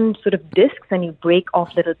round sort of discs, and you break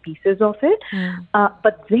off little pieces of it.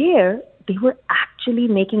 But they were actually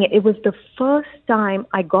making it. It was the first time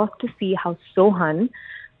I got to see how sohan,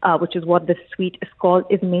 which is what this sweet is called,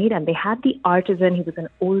 is made. And they had the artisan. He was an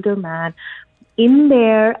older man in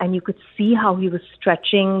there, and you could see how he was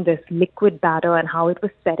stretching this liquid batter and how it was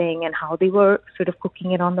setting and how they were sort of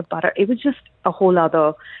cooking it on the butter. It was just a whole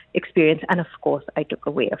other experience. And of course, I took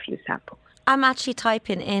away a few samples. I'm actually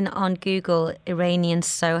typing in on Google Iranian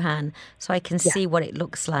sohan so I can see what it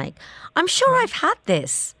looks like. I'm sure I've had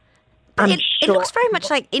this. It looks very much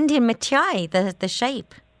like Indian mithai, the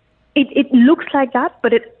shape. It looks like that,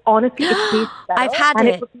 but it honestly it tastes better. I've had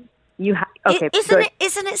it.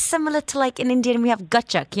 Isn't it similar to like in Indian we have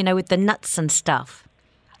gachak, with the nuts and stuff?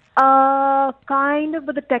 Kind of,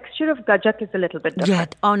 but the texture of gajak is a little bit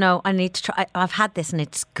different. Yeah. Oh no, I need to try. I've had this and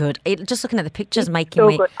it's good. Just looking at the pictures, it's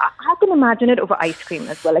so good. I can imagine it over ice cream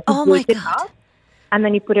as well. Like you break it up and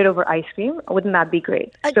then you put it over ice cream. Wouldn't that be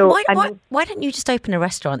great? Why don't you just open a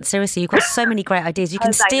restaurant? Seriously, you've got so many great ideas. You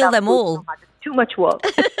can steal them all. So too much work.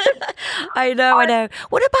 I know.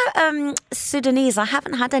 What about Sudanese? I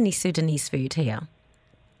haven't had any Sudanese food here.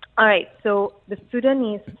 All right. So the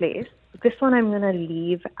Sudanese place, this one I'm going to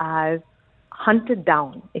leave as hunted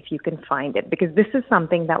down if you can find it, because this is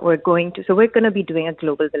something that we're going to. So we're going to be doing a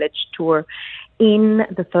Global Village tour in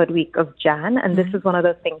the third week of Jan, and this is one of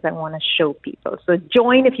those things I want to show people. So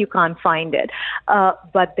join if you can't find it.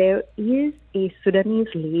 But there is a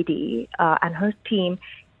Sudanese lady and her team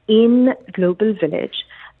in Global Village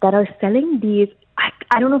that are selling these.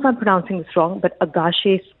 I don't know if I'm pronouncing this wrong, but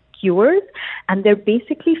agache skewers, and they're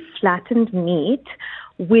basically flattened meat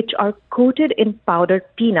which are coated in powdered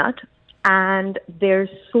peanut, and they're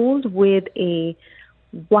sold with a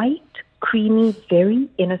white, creamy, very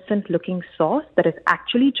innocent-looking sauce that is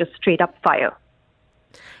actually just straight up fire.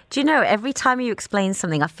 Do you know, every time you explain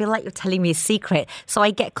something, I feel like you're telling me a secret. So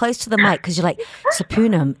I get close to the mic because you're like, so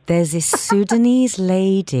Poonam, there's this Sudanese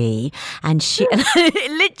lady and she, and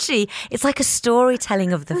literally, it's like a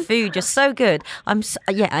storytelling of the food. You're so good.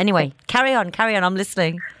 Anyway, carry on. I'm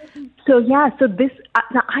listening. So this,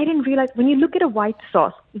 now I didn't realize, when you look at a white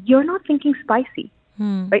sauce, you're not thinking spicy,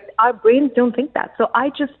 right? Our brains don't think that. So I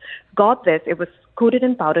just got this. It was coated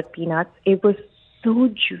in powdered peanuts. It was so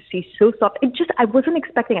juicy, so soft. I wasn't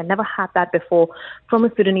expecting, I never had that before from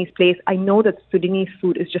a Sudanese place. I know that Sudanese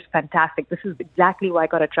food is just fantastic. This is exactly why I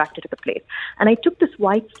got attracted to the place. And I took this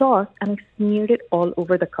white sauce and I smeared it all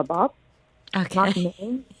over the kebab. Okay. Not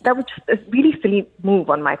knowing. That was just a really silly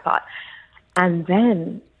move on my part. And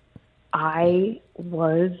then I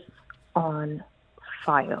was on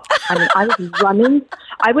fire. I mean, I was running.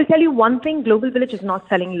 I will tell you one thing, Global Village is not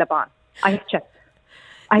selling Laban. I have checked.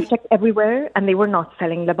 I checked everywhere and they were not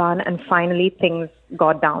selling Laban, and finally things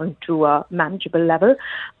got down to a manageable level.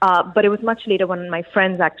 But it was much later when my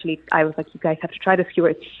friends actually, I was like, you guys have to try this skewer.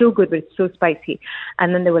 It's so good, but it's so spicy.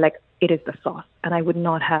 And then they were like, it is the sauce. And I would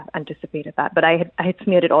not have anticipated that. But I had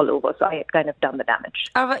smeared it all over, so I had kind of done the damage.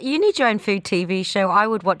 Oh, you need your own food TV show. I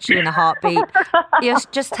would watch you in a heartbeat. You're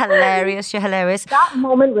just hilarious. You're hilarious. That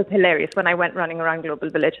moment was hilarious when I went running around Global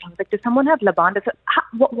Village. I was like, does someone have Laban?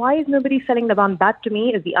 Why is nobody selling Laban? That to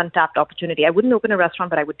me is the untapped opportunity. I wouldn't open a restaurant,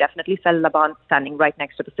 but I would definitely sell Laban standing right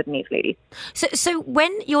next to the Sudanese lady. So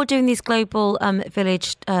when you're doing these Global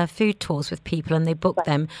Village food tours with people and they book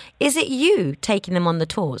them, is it you taking them on the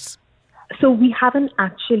tours? So we haven't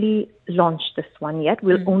actually launched this one yet.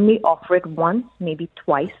 We'll only offer it once, maybe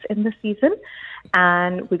twice in the season.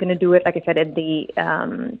 And we're going to do it, like I said, in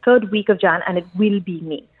the third week of Jan, and it will be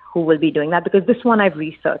me who will be doing that, because this one I've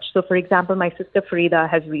researched. So, for example, my sister Farida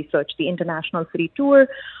has researched the International City Tour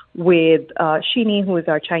with Shini, who is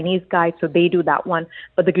our Chinese guide. So they do that one.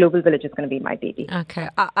 But the Global Village is going to be my baby. Okay.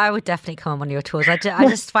 I would definitely come on one of your tours. I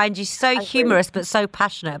just find you so humorous but so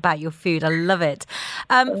passionate about your food. I love it.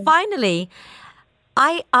 Finally,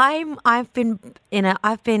 I've been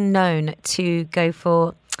known to go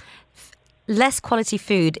for less quality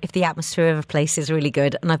food if the atmosphere of a place is really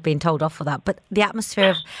good, and I've been told off for that. But the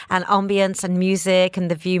atmosphere and ambience and music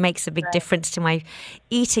and the view makes a big difference to my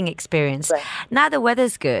eating experience. Right. Now the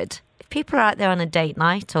weather's good. If people are out there on a date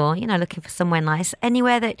night or, looking for somewhere nice,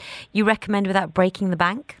 anywhere that you recommend without breaking the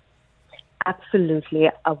bank? Absolutely.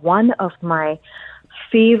 One of my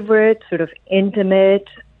favorite sort of intimate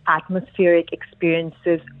atmospheric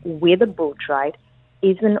experiences with a boat ride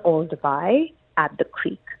is in Old Dubai at the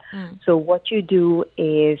creek. So what you do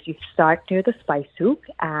is you start near the spice souk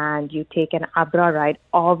and you take an Abra ride.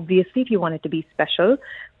 Obviously, if you want it to be special,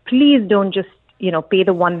 please don't just, pay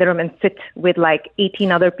the $1 and sit with like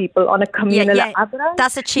 18 other people on a communal Abra.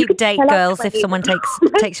 That's a cheap date, girls, if someone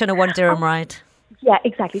takes you on a $1 ride. Yeah,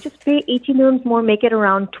 exactly. Just pay 18 dirhams more, make it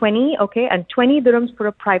around 20, okay? And 20 dirhams for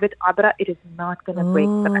a private Abra, it is not going to break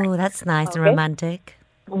the bank. Oh, that's nice and romantic.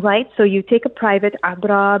 Right, so you take a private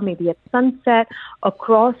Abra, maybe at sunset,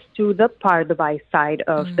 across to the Pardubai side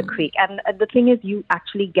of the creek. And the thing is, you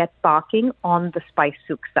actually get parking on the Spice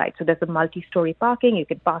Souk side. So there's a multi-story parking. You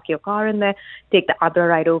can park your car in there, take the Abra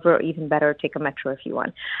ride over, or even better, take a metro if you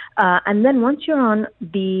want. And then once you're on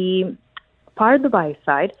the Pardubai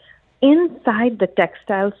side, inside the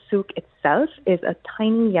textile souk itself is a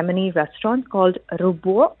tiny Yemeni restaurant called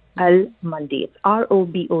Robou Al-Mandi. It's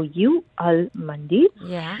Robou Al-Mandi.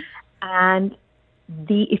 Yeah. And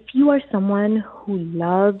if you are someone who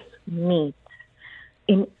loves meat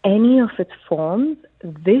in any of its forms,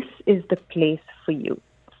 this is the place for you.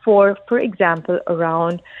 For example,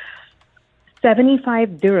 around 75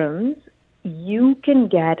 dirhams, you can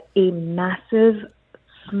get a massive,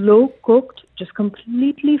 slow-cooked, just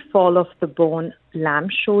completely fall off the bone lamb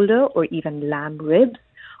shoulder or even lamb ribs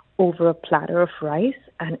over a platter of rice,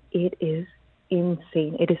 and it is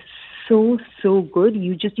insane. It is so, so good.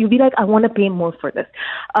 You'll be like, I want to pay more for this.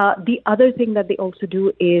 The other thing that they also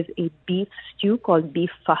do is a beef stew called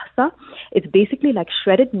beef fahsa. It's basically like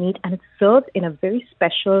shredded meat, and it's served in a very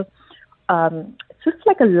special, it's just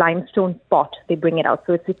like a limestone pot. They bring it out.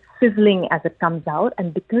 So it's sizzling as it comes out,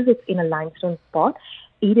 and because it's in a limestone pot,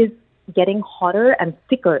 it is getting hotter and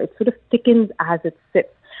thicker. It sort of thickens as it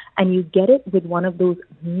sits. And you get it with one of those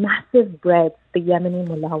massive breads, the Yemeni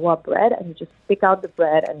mulawa bread, and you just pick out the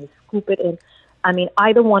bread and you scoop it in. I mean,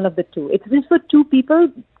 either one of the two. It's just for two people,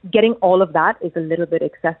 getting all of that is a little bit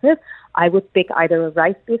excessive. I would pick either a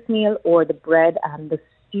rice-based meal or the bread and the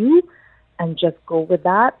stew and just go with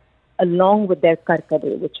that, along with their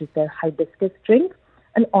karkade, which is their hibiscus drink.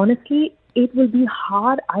 And honestly, it will be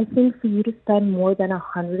hard, I think, for you to spend more than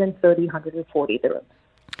 130, 140 dirhams.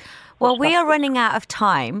 Well, we are running out of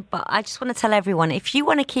time, but I just want to tell everyone, if you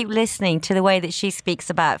want to keep listening to the way that she speaks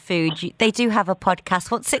about food, they do have a podcast.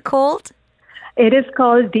 What's it called? It is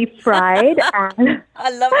called Deep Fried, and I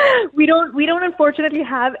love it. We don't unfortunately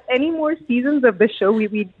have any more seasons of the show.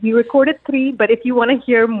 We recorded 3, but if you want to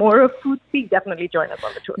hear more of Food Speak, definitely join us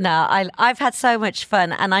on the tour. No, I've had so much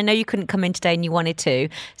fun, and I know you couldn't come in today and you wanted to,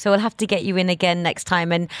 so we'll have to get you in again next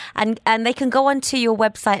time. And they can go onto your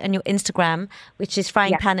website and your Instagram, which is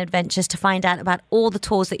Frying Pan Adventures, to find out about all the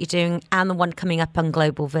tours that you're doing and the one coming up on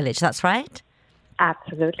Global Village. That's right?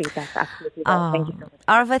 Absolutely. That's absolutely right. Thank you so much.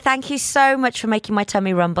 Arva, thank you so much for making my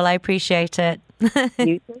tummy rumble. I appreciate it.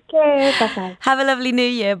 You take care. Bye-bye. Have a lovely new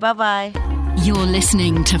year. Bye-bye. You're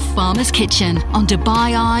listening to Farmer's Kitchen on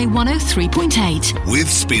Dubai Eye 103.8. With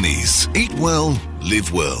Spinneys. Eat well,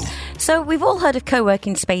 live well. So we've all heard of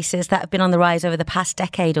co-working spaces that have been on the rise over the past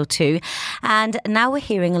decade or two. And now we're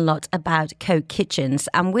hearing a lot about co-kitchens.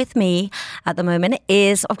 And with me at the moment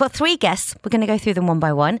I've got 3 guests. We're going to go through them one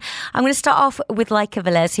by one. I'm going to start off with Laika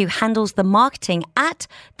Velez, who handles the marketing at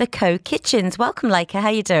the co-kitchens. Welcome, Laika. How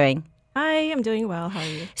are you doing? I am doing well. How are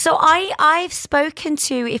you? So I've spoken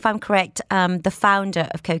to, if I'm correct, the founder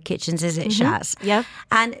of Co-Kitchens, is it Shaz? Yeah.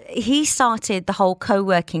 And he started the whole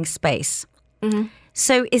co-working space. Mm-hmm.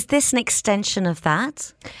 So is this an extension of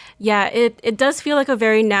that? Yeah, it does feel like a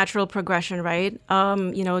very natural progression, right?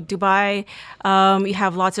 Dubai, you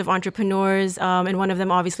have lots of entrepreneurs, and one of them,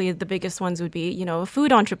 obviously, the biggest ones would be, a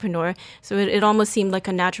food entrepreneur. So it almost seemed like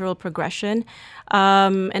a natural progression.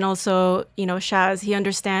 And also, Shaz, he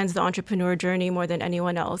understands the entrepreneur journey more than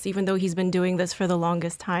anyone else, even though he's been doing this for the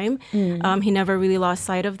longest time. He never really lost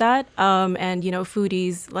sight of that. And,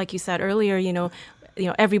 foodies, like you said earlier,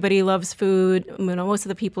 everybody loves food. Most of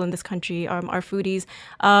the people in this country are foodies.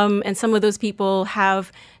 And some of those people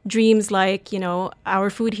have dreams like, our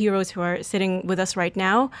food heroes who are sitting with us right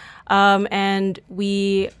now. And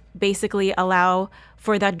we basically allow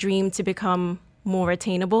for that dream to become more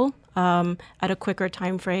attainable at a quicker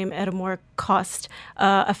time frame, at a more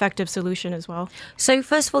cost-effective solution as well. So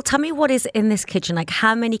first of all, tell me what is in this kitchen? Like,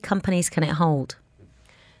 how many companies can it hold?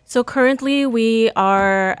 So currently we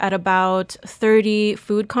are at about 30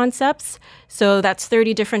 food concepts. So that's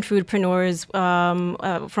 30 different foodpreneurs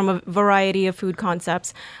from a variety of food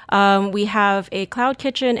concepts. We have a cloud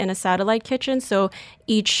kitchen and a satellite kitchen. So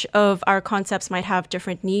each of our concepts might have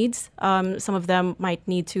different needs. Some of them might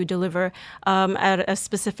need to deliver at a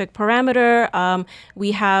specific parameter.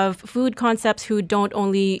 We have food concepts who don't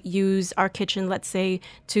only use our kitchen, let's say,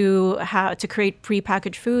 to create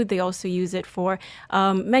prepackaged food. They also use it for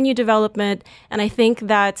menu development. And I think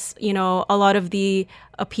that's, a lot of the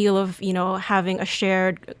appeal of, having a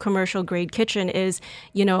shared commercial grade kitchen is,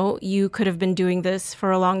 you could have been doing this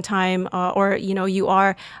for a long time, or, you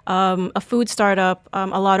are a food startup.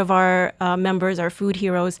 A lot of our members are food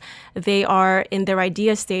heroes. They are in their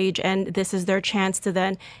idea stage, and this is their chance to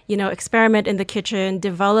then, experiment in the kitchen,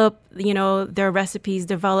 develop, their recipes,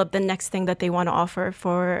 develop the next thing that they want to offer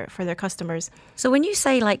for their customers. So when you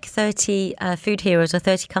say like 30 food heroes or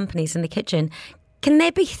 30 companies in the kitchen, can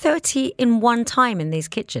there be 30 in one time in these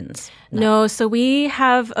kitchens? No. So we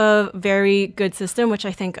have a very good system, which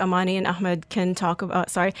I think Amani and Ahmed can talk about.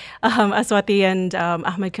 Aswati and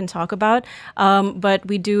Ahmed can talk about. But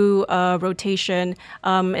we do a rotation,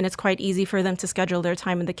 and it's quite easy for them to schedule their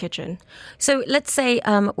time in the kitchen. So let's say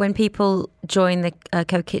when people join the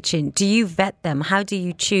co-kitchen, do you vet them? How do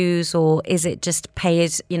you choose, or is it just pay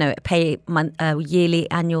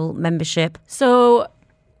yearly annual membership? So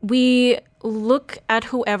we look at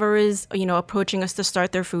whoever is, approaching us to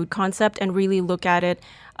start their food concept and really look at it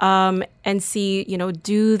and see,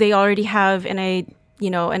 do they already have an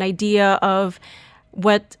idea of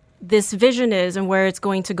what this vision is and where it's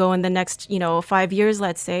going to go in the next, 5 years,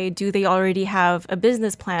 let's say. Do they already have a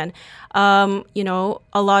business plan? A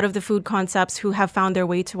lot of the food concepts who have found their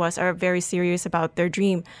way to us are very serious about their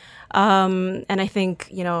dream. And I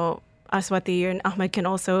think, Aswati and Ahmed can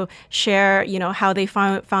also share, how they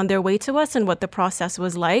found their way to us and what the process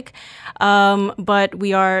was like. But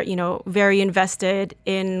we are, very invested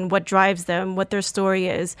in what drives them, what their story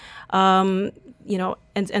is, and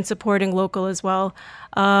supporting local as well.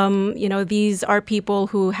 These are people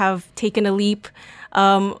who have taken a leap.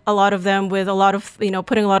 A lot of them with a lot of,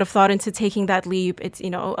 putting a lot of thought into taking that leap. It's,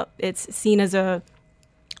 it's seen as a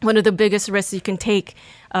one of the biggest risks you can take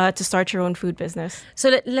to start your own food business.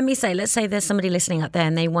 So let's say there's somebody listening out there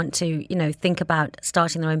and they want to, think about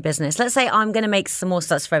starting their own business. Let's say I'm going to make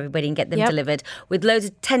samosas for everybody and get them delivered with loads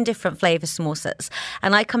of 10 different flavor samosas.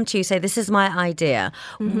 And I come to you, say, this is my idea.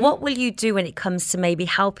 What will you do when it comes to maybe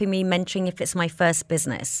helping me, mentoring if it's my first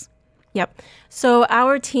business? Yep. So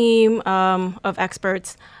our team of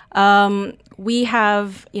experts, we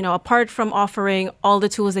have, apart from offering all the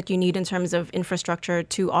tools that you need in terms of infrastructure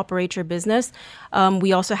to operate your business,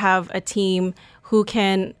 we also have a team who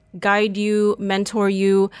can guide you, mentor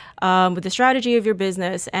you with the strategy of your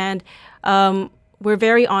business. And we're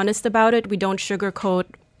very honest about it. We don't sugarcoat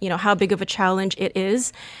how big of a challenge it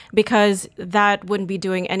is, because that wouldn't be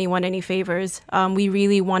doing anyone any favors. We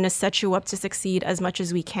really want to set you up to succeed as much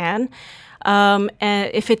as we can. And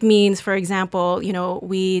if it means, for example,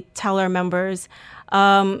 we tell our members,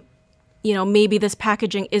 maybe this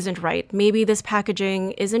packaging isn't right. Maybe this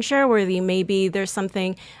packaging isn't share-worthy. Maybe there's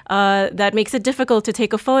something that makes it difficult to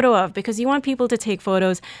take a photo of, because you want people to take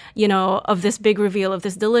photos, of this big reveal, of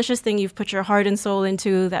this delicious thing you've put your heart and soul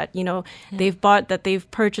into, that, they've bought, that they've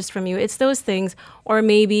purchased from you. It's those things. Or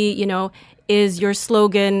maybe, is your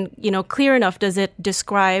slogan, clear enough? Does it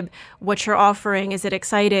describe what you're offering? Is it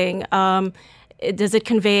exciting? Does it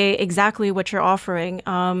convey exactly what you're offering?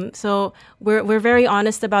 So we're very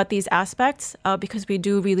honest about these aspects because we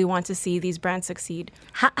do really want to see these brands succeed.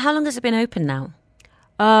 How long has it been open now?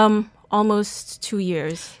 Almost 2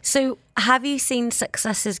 years. So have you seen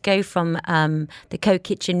successes go from the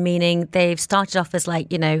Co-Kitchen, meaning they've started off as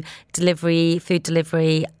food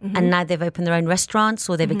delivery, and now they've opened their own restaurants,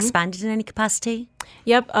 or they've expanded in any capacity?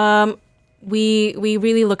 Yep. We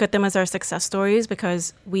really look at them as our success stories,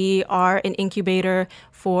 because we are an incubator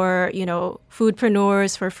for,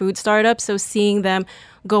 foodpreneurs, for food startups. So seeing them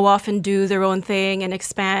go off and do their own thing and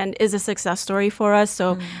expand is a success story for us.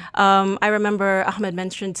 So I remember Ahmed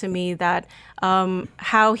mentioned to me that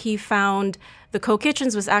how he found the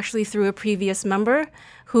Co-Kitchens was actually through a previous member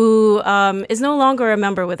who is no longer a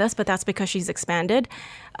member with us, but that's because she's expanded.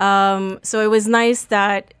 So it was nice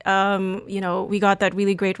that, we got that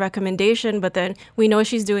really great recommendation, but then we know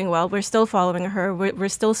she's doing well. We're still following her. We're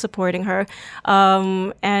still supporting her.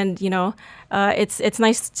 It's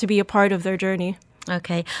nice to be a part of their journey.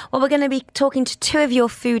 Okay. Well, we're going to be talking to two of your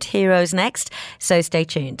food heroes next, so stay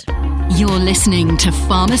tuned. You're listening to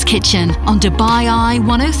Farmer's Kitchen on Dubai Eye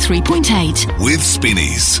 103.8. With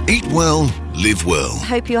Spinneys. Eat well, live well.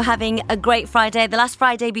 Hope you're having a great Friday, the last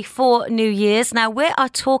Friday before New Year's. Now, we are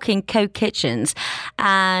talking Co-Kitchens,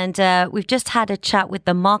 and we've just had a chat with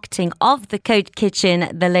the marketing of the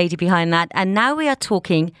Co-Kitchen, the lady behind that, and now we are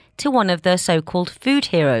talking to one of the so-called food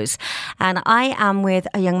heroes. And I am with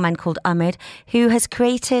a young man called Ahmed, who has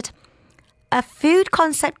created a food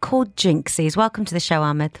concept called Jinxies. Welcome to the show,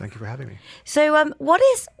 Ahmed. Thank you for having me. So what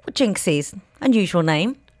is Jinxies? Unusual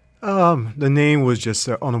name. The name was just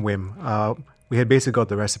on a whim. We had basically got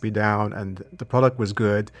the recipe down and the product was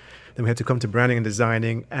good. Then we had to come to branding and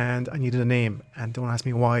designing, and I needed a name. And don't ask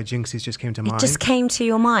me why, Jinxies just came to mind. It just came to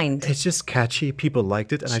your mind? It's just catchy. People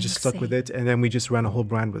liked it, and Jinxie. I just stuck with it. And then we just ran a whole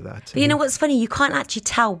brand with that. But you know what's funny? You can't actually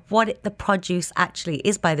tell what the produce actually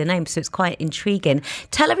is by the name, so it's quite intriguing.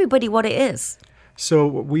 Tell everybody what it is. So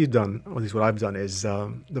what we've done, or at least what I've done, is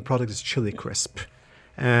the product is Chili Crisp.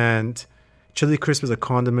 And Chili Crisp is a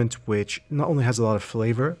condiment which not only has a lot of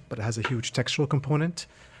flavor, but it has a huge textural component.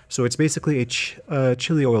 So it's basically a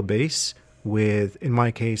chili oil base with, in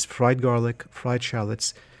my case, fried garlic, fried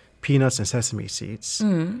shallots, peanuts, and sesame seeds.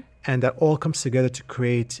 And that all comes together to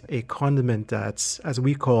create a condiment that's, as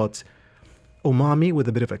we call it, umami with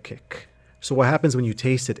a bit of a kick. So what happens when you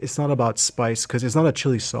taste it, it's not about spice, because it's not a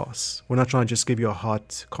chili sauce. We're not trying to just give you a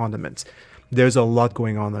hot condiment. There's a lot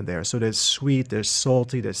going on in there. So there's sweet, there's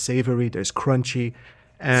salty, there's savory, there's crunchy.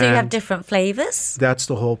 And so you have different flavors? That's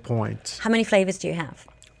the whole point. How many flavors do you have?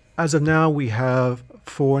 As of now, we have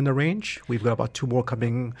 4 in the range. We've got about 2 more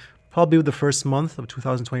coming probably with the first month of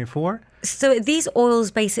 2024. So are these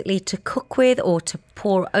oils basically to cook with, or to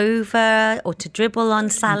pour over, or to dribble on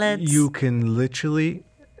salads? You can literally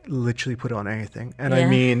put it on anything. And I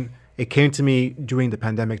mean, it came to me during the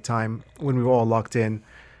pandemic time when we were all locked in.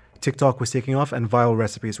 TikTok was taking off and viral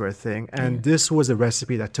recipes were a thing. And this was a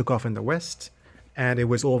recipe that took off in the West, and it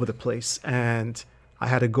was all over the place. And I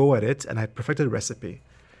had a go at it, and I perfected the recipe.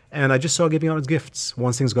 And I just started giving out as gifts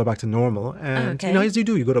once things got back to normal. And, as you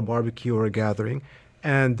do, you go to a barbecue or a gathering,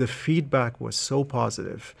 and the feedback was so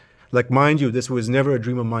positive. Like, mind you, this was never a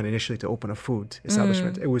dream of mine initially to open a food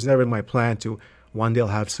establishment. It was never in my plan to one day I'll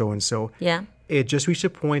have so-and-so. Yeah. It just reached a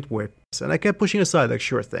point where, and I kept pushing aside, like,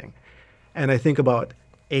 sure thing. And I think about,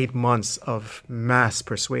 8 months of mass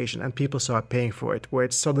persuasion, and people started paying for it, where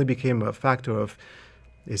it suddenly became a factor of,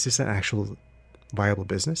 is this an actual viable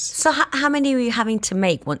business? So how many were you having to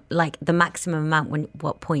make? Like the maximum amount,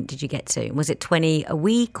 what point did you get to? Was it 20 a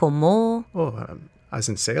week or more? As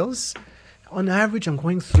in sales? On average, I'm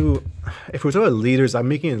going through, if we're talking about liters, I'm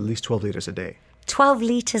making at least 12 liters a day. 12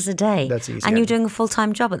 litres a day? That's easy. And you're doing a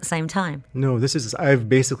full-time job at the same time? No, I've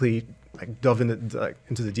basically dove into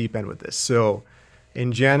the deep end with this. So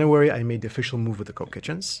in January, I made the official move with the Coke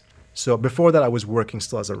Kitchens. So before that, I was working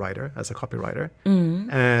still as a writer, as a copywriter.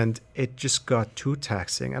 And it just got too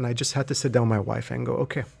taxing. And I just had to sit down with my wife and go,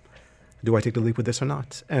 okay, do I take the leap with this or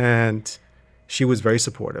not? And she was very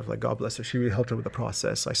supportive. Like, God bless her. She really helped her with the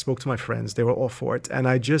process. I spoke to my friends. They were all for it. And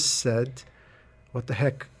I just said, what the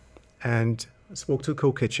heck? And I spoke to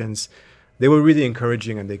Coke Kitchens. They were really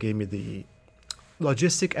encouraging, and they gave me the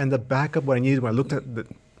logistic and the backup what I needed when I looked at the...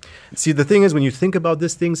 See, the thing is, when you think about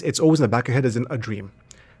these things, it's always in the back of your head as in a dream.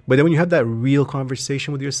 But then when you have that real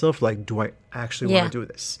conversation with yourself, like, do I actually want to do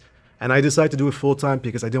this? And I decided to do it full-time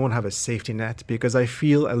because I didn't want to have a safety net, because I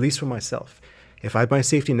feel, at least for myself, if I had my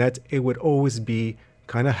safety net, it would always be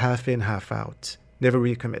kind of half in, half out, never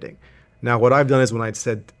really committing. Now, what I've done is when I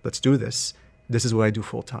said, let's do this, this is what I do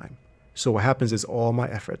full-time. So what happens is all my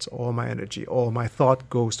efforts, all my energy, all my thought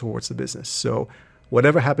goes towards the business. So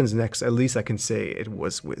whatever happens next, at least I can say it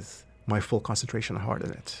was with my full concentration and heart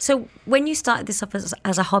in it. So when you started this off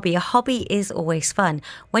as a hobby is always fun.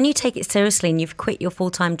 When you take it seriously and you've quit your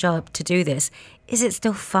full-time job to do this, is it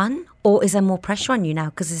still fun? Or is there more pressure on you now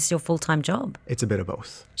because this is your full-time job? It's a bit of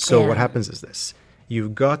both. So what happens is this.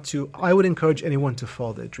 You've got to, I would encourage anyone to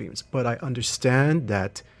follow their dreams, but I understand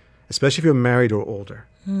that, especially if you're married or older,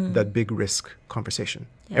 that big risk conversation.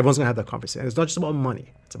 Everyone's going to have that conversation. It's not just about money.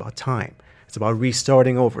 It's about time. It's about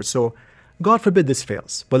restarting over. So God forbid this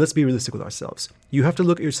fails, but let's be realistic with ourselves. You have to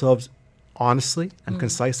look at yourselves honestly and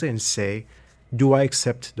concisely and say, do I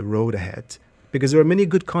accept the road ahead? Because there are many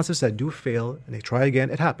good concepts that do fail and they try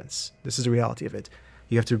again. It happens. This is the reality of it.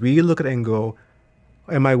 You have to really look at it and go,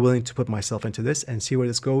 am I willing to put myself into this and see where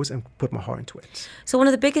this goes and put my heart into it? So one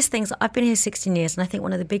of the biggest things, I've been here 16 years, and I think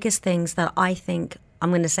one of the biggest things that I think, I'm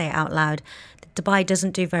going to say it out loud, that Dubai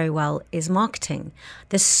doesn't do very well is marketing.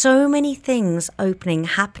 There's so many things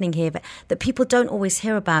happening here that people don't always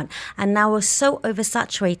hear about. And now we're so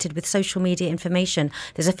oversaturated with social media information.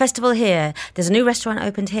 There's a festival here. There's a new restaurant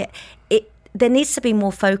opened here. There needs to be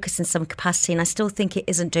more focus in some capacity, and I still think it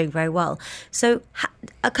isn't doing very well. So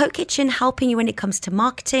a Coke Kitchen helping you when it comes to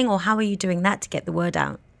marketing, or how are you doing that to get the word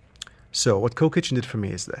out? So what Coke Kitchen did for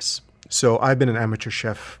me is this. So I've been an amateur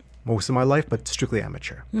chef most of my life, but strictly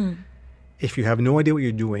amateur. If you have no idea what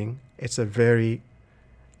you're doing, it's a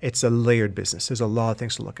layered business. There's a lot of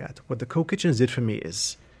things to look at. What the Coke Kitchens did for me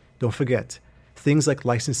is, don't forget, things like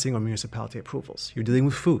licensing or municipality approvals. You're dealing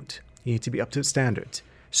with food. You need to be up to standard.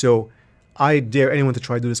 So I dare anyone to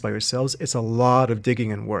try to do this by yourselves. It's a lot of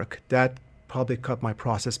digging and work. That probably cut my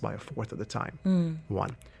process by a fourth of the time.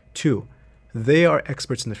 1. 2, they are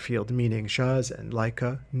experts in the field, meaning Shaz and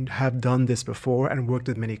Laika have done this before and worked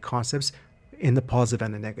with many concepts in the positive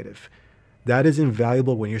and the negative. That is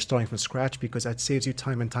invaluable when you're starting from scratch, because that saves you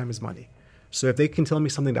time, and time is money. So if they can tell me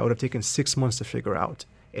something that would have taken 6 months to figure out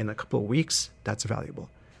in a couple of weeks, that's valuable.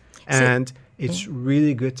 And it's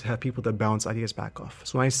really good to have people that bounce ideas back off.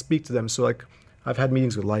 So when I speak to them, so like I've had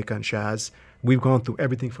meetings with Laika and Shaz. We've gone through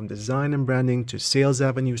everything from design and branding to sales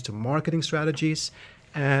avenues to marketing strategies.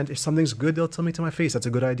 And if something's good, they'll tell me to my face, that's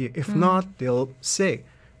a good idea. If not, they'll say,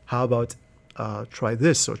 how about try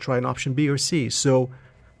this or try an option B or C? So,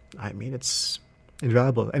 I mean, it's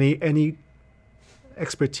invaluable. Any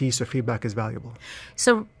expertise or feedback is valuable.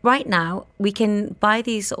 So right now, we can buy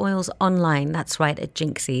these oils online. That's right, at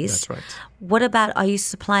Jinxie's. That's right. What about, are you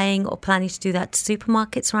supplying or planning to do that to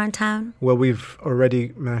supermarkets around town? Well, we've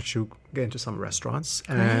already managed to get into some restaurants.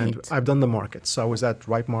 And I've done the markets. So I was at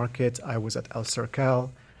Ripe Market. I was at El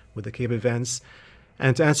Cercal with the Cape events.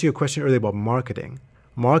 And to answer your question earlier about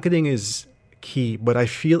marketing is key. But I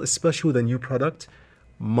feel, especially with a new product,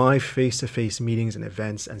 my face-to-face meetings and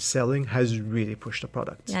events and selling has really pushed the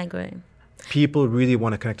product. Yeah, I agree. People really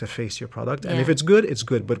want to connect a face to your product. And if it's good, it's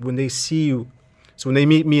good. But when they see you, so when they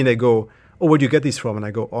meet me and they go, oh, where do you get these from? And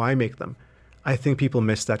I go, oh, I make them. I think people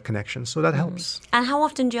miss that connection. So that helps. And how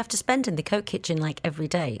often do you have to spend in the Coke Kitchen, like every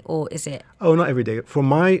day? Or is it? Oh, not every day. For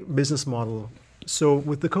my business model, so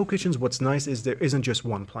with the Coke Kitchens, what's nice is there isn't just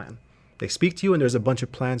one plan. They speak to you, and there's a bunch of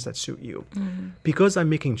plans that suit you. Because I'm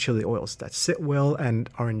making chili oils that sit well and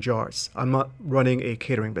are in jars, I'm not running a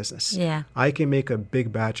catering business. Yeah. I can make a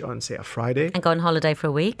big batch on, say, a Friday. And go on holiday for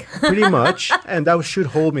a week. Pretty much. And that should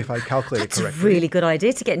hold me if I calculate it correctly. It's a really good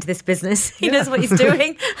idea to get into this business. He knows what he's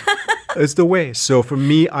doing. It's the way. So for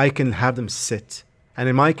me, I can have them sit. And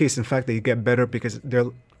in my case, in fact, they get better because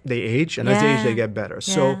they age. And as they age, they get better.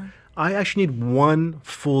 So I actually need one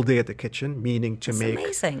full day at the kitchen, meaning to make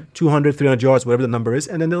amazing. 200, 300 jars, whatever the number is,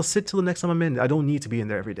 and then they'll sit till the next time I'm in. I don't need to be in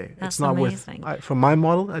there every day. That's it's not amazing. From my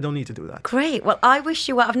model, I don't need to do that. Great. Well, I wish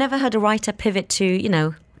you well. I've never heard a writer pivot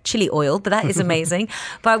to, chili oil, but that is amazing.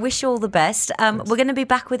 But I wish you all the best. We're going to be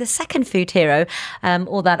back with a second food hero,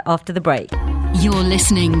 all that after the break. You're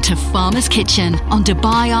listening to Farmer's Kitchen on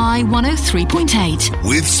Dubai Eye 103.8.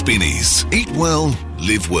 With Spinneys. Eat well,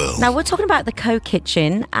 live well. Now, we're talking about the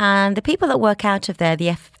Co-Kitchen and the people that work out of there,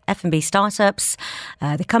 the F&B startups,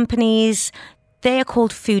 the companies. They are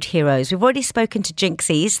called food heroes. We've already spoken to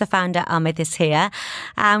Jinxies, the founder Amit is here.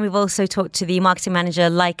 And we've also talked to the marketing manager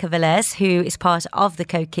Laika Velez, who is part of the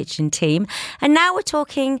Co-Kitchen team. And now we're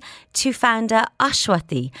talking to founder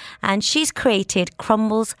Ashwati. And she's created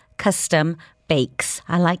Crumbles Custom Bakes.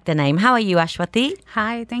 I like the name. How are you, Ashwati?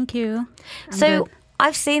 Hi, thank you. I'm So good.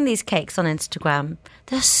 I've seen these cakes on Instagram.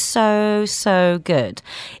 They're so, so good.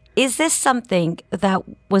 Is this something that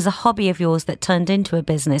was a hobby of yours that turned into a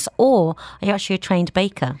business, or are you actually a trained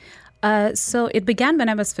baker? So it began when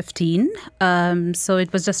I was 15. So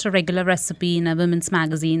it was just a regular recipe in a women's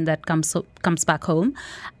magazine that comes back home.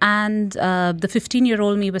 And the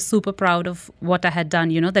 15-year-old me was super proud of what I had done,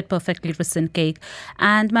 that perfectly risen cake.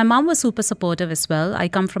 And my mom was super supportive as well. I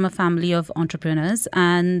come from a family of entrepreneurs,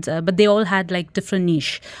 and but they all had like different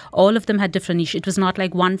niche. All of them had different niche. It was not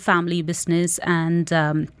like one family business and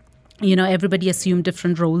everybody assumed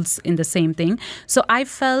different roles in the same thing. So I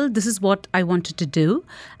felt this is what I wanted to do.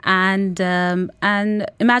 And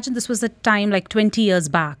imagine this was a time like 20 years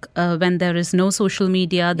back when there is no social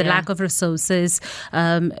media, the lack of resources,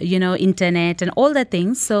 internet and all that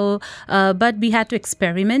things. So, but we had to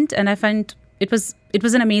experiment, and I find it was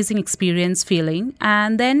an amazing experience feeling.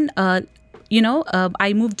 And then,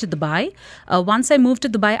 I moved to Dubai. Once I moved to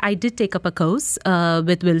Dubai, I did take up a course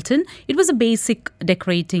with Wilton. It was a basic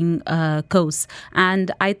decorating course.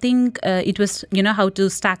 And I think it was, how to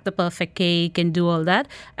stack the perfect cake and do all that.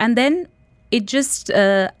 And then it just...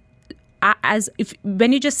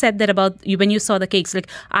 when you just said that about when you saw the cakes, like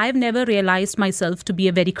I've never realized myself to be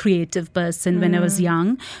a very creative person when I was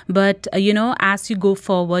young. But, as you go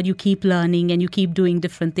forward, you keep learning and you keep doing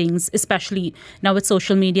different things, especially now with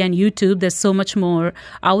social media and YouTube. There's so much more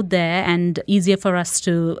out there and easier for us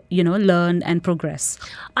to, learn and progress.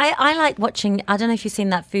 I like watching, I don't know if you've seen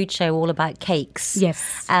that food show all about cakes.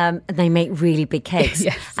 Yes. They make really big cakes.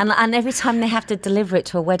 Yes. And every time they have to deliver it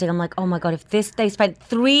to a wedding, I'm like, oh my God, if they spent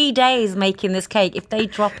 3 days making this cake, if they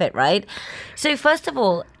drop it, right? So first of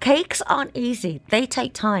all, cakes aren't easy. They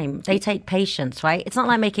take time. They take patience, right? It's not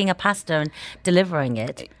like making a pasta and delivering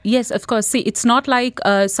it. Yes, of course. See, it's not like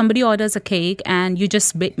somebody orders a cake and you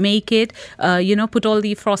just make it, put all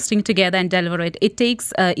the frosting together and deliver it. It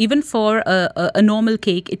takes, even for a normal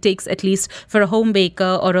cake, it takes at least for a home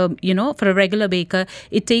baker or for a regular baker,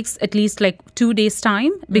 it takes at least like 2 days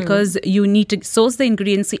time because you need to source the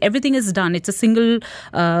ingredients. See, everything is done. It's a single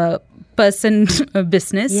person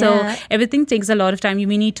business. So everything takes a lot of time. You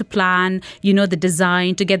may need to plan, the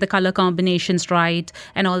design to get the color combinations right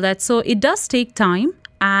and all that. So it does take time.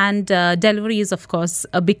 And delivery is, of course,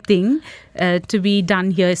 a big thing to be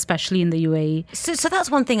done here, especially in the UAE. So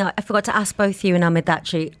that's one thing I forgot to ask both you and Amit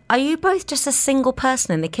actually. Are you both just a single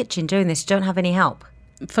person in the kitchen doing this? You don't have any help?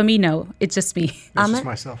 For me, no. It's just me. It's just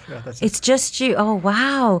myself. Yeah, that's it. It's just you. Oh,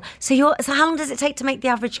 wow. So how long does it take to make the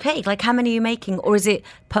average cake? Like how many are you making? Or is it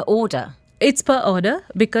per order? It's per order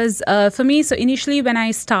because for me, so initially when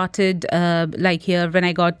I started when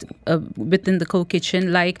I got within the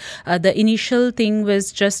Co-Kitchen, the initial thing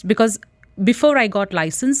was just because before I got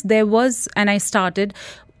licensed, I started.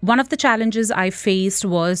 One of the challenges I faced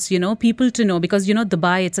was, people to know because,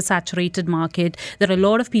 Dubai, it's a saturated market. There are a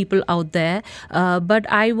lot of people out there.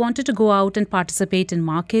 But I wanted to go out and participate in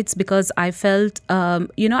markets because I felt,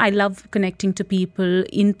 I love connecting to people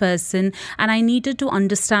in person. And I needed to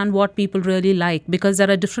understand what people really like because there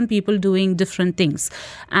are different people doing different things.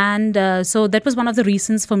 And so that was one of the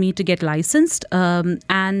reasons for me to get licensed.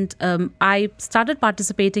 I started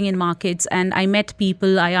participating in markets and I met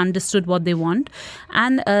people. I understood what they want.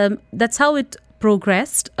 And that's how it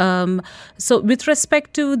progressed. So with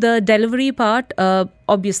respect to the delivery part,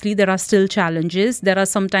 obviously there are still challenges. There are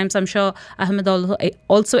sometimes, I'm sure Ahmed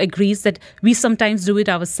also agrees, that we sometimes do it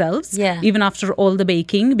ourselves, even after all the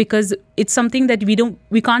baking, because it's something that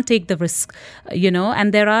we can't take the risk,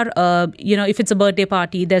 and there are, if it's a birthday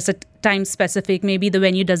party, there's a time specific, maybe the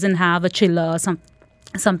venue doesn't have a chiller or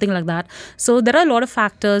something like that. So there are a lot of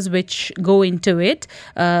factors which go into it,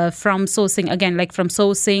 from sourcing, again, like from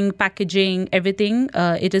sourcing, packaging, everything,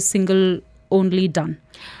 it is single only done.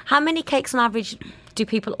 How many cakes on average do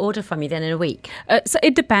people order from you then in a week? So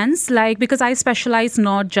it depends, because I specialize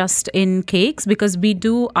not just in cakes, because we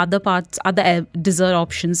do other dessert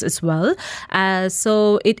options as well.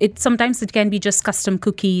 So it sometimes it can be just custom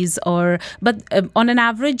cookies, but on an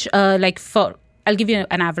average, I'll give you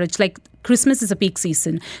an average, Christmas is a peak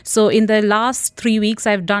season. So in the last 3 weeks,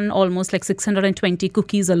 I've done almost 620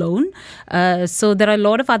 cookies alone. So there are a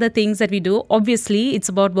lot of other things that we do. Obviously, it's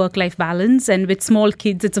about work-life balance. And with small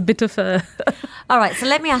kids, it's a bit of a... All right. So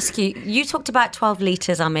let me ask you, you talked about 12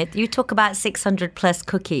 litres, Amit. You talk about 600 plus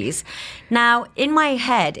cookies. Now, in my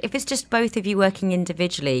head, if it's just both of you working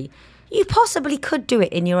individually, you possibly could do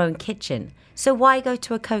it in your own kitchen. So why go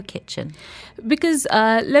to a co-kitchen? Because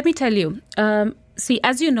let me tell you... See,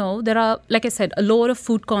 as you know, there are, like I said, a lot of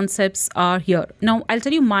food concepts are here. Now, I'll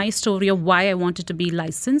tell you my story of why I wanted to be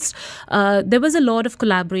licensed. There was a lot of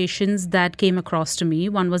collaborations that came across to me.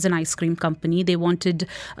 One was an ice cream company. They wanted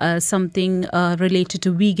something related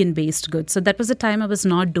to vegan-based goods. So that was the time I was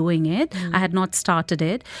not doing it. I had not started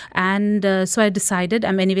it. And so I decided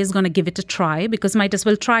I'm anyways going to give it a try, because might as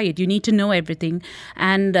well try it. You need to know everything.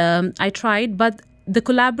 And I tried, but the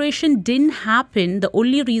collaboration didn't happen. The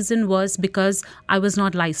only reason was because I was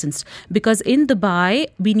not licensed. Because in Dubai,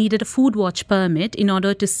 we needed a food watch permit in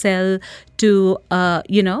order to sell to,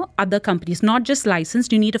 other companies. Not just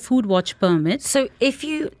licensed, you need a food watch permit. So if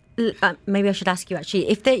you... maybe I should ask you actually,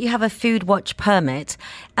 if you have a food watch permit,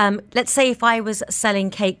 let's say if I was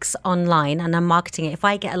selling cakes online and I'm marketing it, if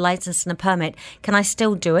I get a license and a permit, can I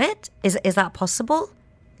still do it? Is that possible,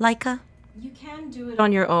 Laika? You can do it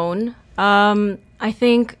on your own. I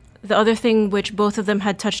think the other thing which both of them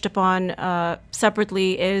had touched upon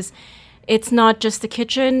separately is it's not just the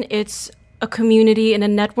kitchen, it's a community and a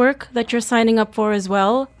network that you're signing up for as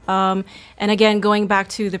well. And again, going back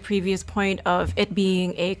to the previous point of it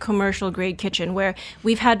being a commercial grade kitchen, where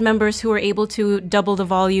we've had members who are able to double the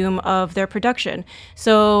volume of their production.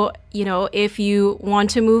 So, if you want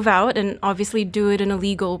to move out and obviously do it in a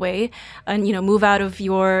legal way and, move out of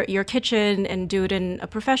your kitchen and do it in a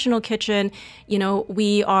professional kitchen,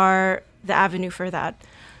 we are the avenue for that.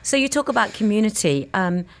 So you talk about community.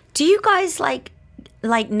 Do you guys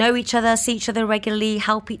know each other, see each other regularly,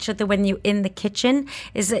 help each other when you're in the kitchen?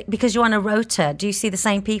 Is it because you're on a rota? Do you see the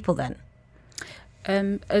same people then?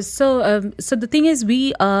 So the thing is,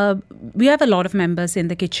 we have a lot of members in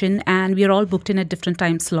the kitchen, and we are all booked in at different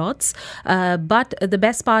time slots. But the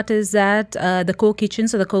best part is that the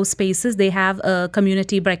co-kitchens or the co-spaces, they have a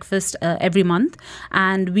community breakfast every month,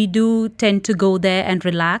 and we do tend to go there and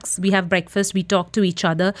relax. We have breakfast, we talk to each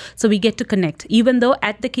other, so we get to connect. Even though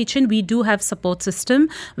at the kitchen we do have support system,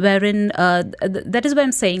 wherein that is what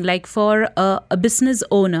I'm saying. For a business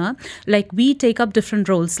owner, we take up different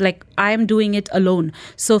roles. I am doing it alone.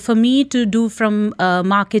 So for me to do from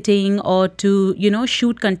marketing or to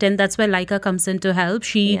shoot content, that's where Laika comes in to help.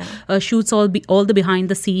 She shoots all the behind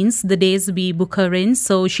the scenes the days we book her in.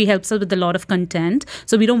 So she helps us with a lot of content.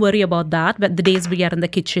 So we don't worry about that. But the days we are in the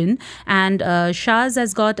kitchen, and Shaz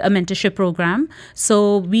has got a mentorship program.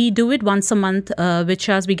 So we do it once a month with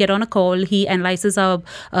Shaz. We get on a call. He analyzes our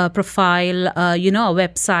profile, our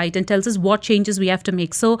website, and tells us what changes we have to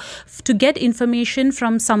make. So to get information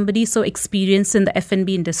from somebody so experienced in the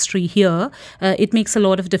F&B industry here, it makes a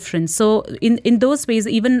lot of difference. So in those ways,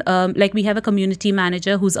 even we have a community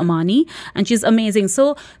manager who's Amani, and she's amazing.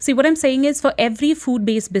 So see, what I'm saying is, for every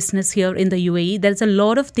food-based business here in the UAE, there's a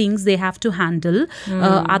lot of things they have to handle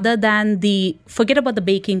other than forget about the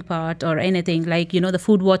baking part or anything, the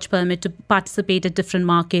food watch permit to participate at different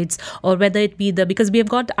markets, or whether it be because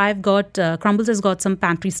I've got Crumbles has got some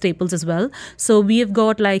pantry staples as well. So we have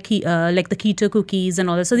got the keto cookies and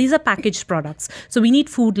all that. So these are packaged products. So we need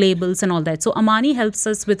food labels and all that. So Amani helps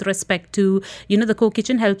us with respect to, the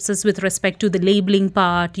co-kitchen helps us with respect to the labeling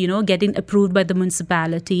part, getting approved by the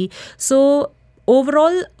municipality. So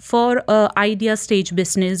overall, for a idea stage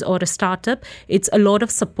business or a startup, it's a lot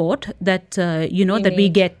of support that we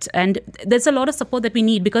get, and there's a lot of support that we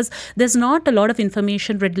need, because there's not a lot of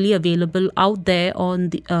information readily available out there on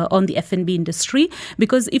the F&B industry.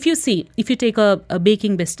 Because if you take a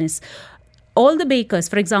baking business, all the bakers,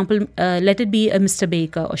 for example, let it be a Mr.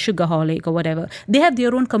 Baker or Sugarholic or whatever, they have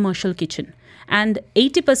their own commercial kitchen. And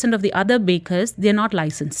 80% of the other bakers, they're not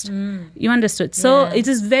licensed. You understood? So it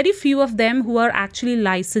is very few of them who are actually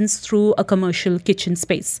licensed through a commercial kitchen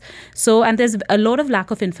space. So, and there's a lot of lack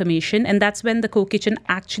of information. And that's when the Co-Kitchen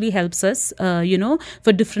actually helps us,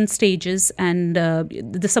 for different stages. And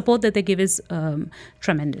the support that they give is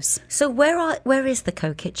tremendous. So where is the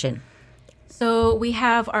Co-Kitchen? So we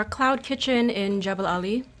have our cloud kitchen in Jebel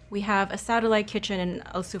Ali. We have a satellite kitchen in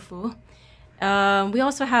Al Sufu. We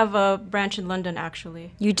also have a branch in London,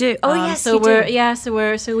 actually. You do? Oh, yes, so you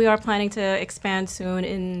do. So we are planning to expand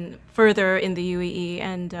soon further in the UAE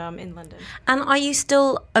and in London. And are you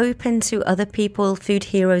still open to other people, food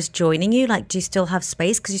heroes, joining you? Like, do you still have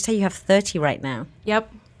space? Because you say you have 30 right now.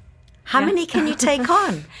 Yep. How many can you take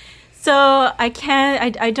on? So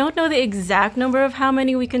I don't know the exact number of how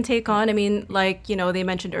many we can take on. I mean, like, they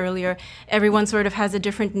mentioned earlier, everyone sort of has a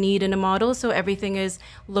different need in a model. So everything is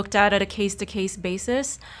looked at a case-to-case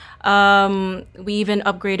basis. We even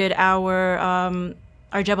upgraded our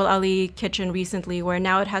Jebel Ali kitchen recently, where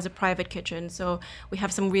now it has a private kitchen. So we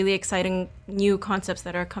have some really exciting new concepts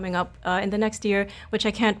that are coming up in the next year, which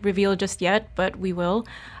I can't reveal just yet, but we will.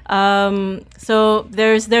 So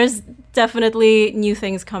there's definitely new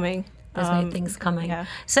things coming. There's new things coming. Yeah.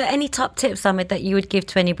 So any top tips, Amit, that you would give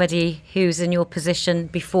to anybody who's in your position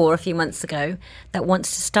before a few months ago that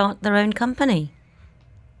wants to start their own company?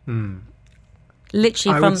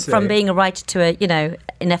 Literally from being a writer to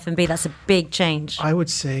in F&B, that's a big change. I would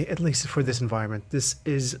say, at least for this environment, this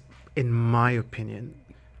is, in my opinion,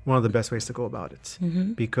 one of the best ways to go about it.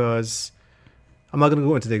 Because I'm not going to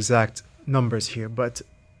go into the exact numbers here, but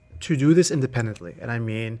to do this independently, and I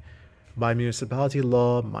mean by municipality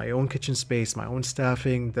law, my own kitchen space, my own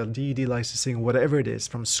staffing, the DED licensing, whatever it is,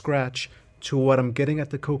 from scratch to what I'm getting at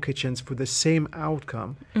the Co-Kitchens for the same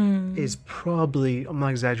outcome is probably, I'm not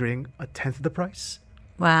exaggerating, a tenth of the price.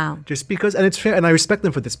 Wow. Just because, and it's fair, and I respect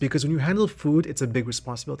them for this, because when you handle food, it's a big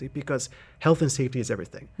responsibility, because health and safety is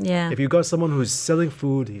everything. Yeah. If you've got someone who's selling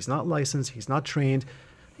food, he's not licensed, he's not trained,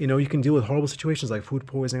 you can deal with horrible situations like food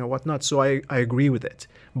poisoning or whatnot. So I agree with it.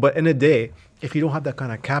 But in a day, if you don't have that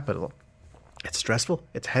kind of capital, it's stressful,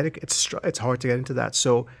 it's headache, it's hard to get into that.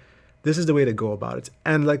 So this is the way to go about it.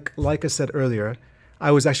 And like I said earlier,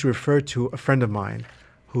 I was actually referred to a friend of mine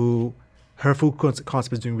who her food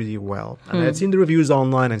concept is doing really well. And I had seen the reviews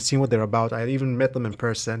online and seen what they're about. I had even met them in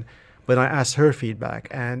person. But I asked her feedback,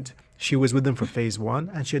 and she was with them for phase 1,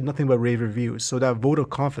 and she had nothing but rave reviews. So that vote of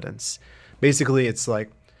confidence, basically it's like,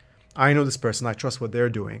 I know this person, I trust what they're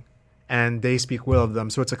doing, and they speak well of them.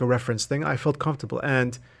 So it's like a reference thing. I felt comfortable.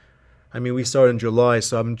 And I mean, we started in July,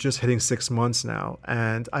 so I'm just hitting 6 months now,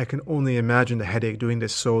 and I can only imagine the headache doing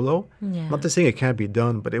this solo. Yeah. Not to say it can't be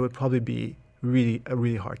done, but it would probably be a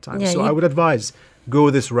really hard time. Yeah, so I would advise, go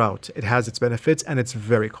this route. It has its benefits, and it's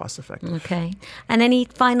very cost effective. Okay. And any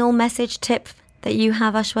final message, tip that you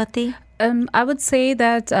have, Ashwathi? I would say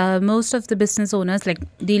that most of the business owners, like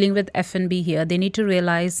dealing with F&B here, they need to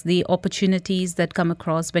realize the opportunities that come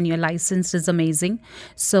across when you're licensed is amazing.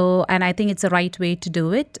 So, and I think it's the right way to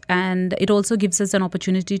do it. And it also gives us an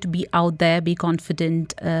opportunity to be out there, be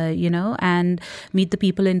confident, and meet the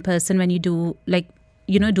people in person when you do,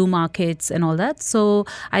 do markets and all that. So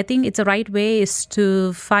I think it's the right way is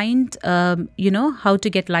to find, how to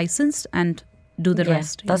get licensed and do the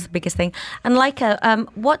rest. That's the biggest thing. And Laika,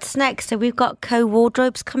 what's next? So we've got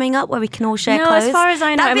co-wardrobes coming up where we can all share clothes. As far as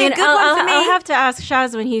I know, That'd be a good one for me. I'll have to ask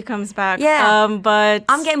Shaz when he comes back. Yeah. But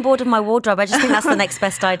I'm getting bored of my wardrobe. I just think that's the next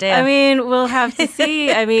best idea. I mean, we'll have to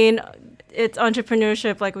see. I mean, it's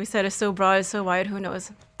entrepreneurship, like we said, is so broad, so wide. Who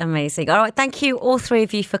knows? Amazing. All right. Thank you, all three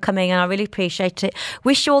of you, for coming, and I really appreciate it.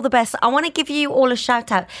 Wish you all the best. I want to give you all a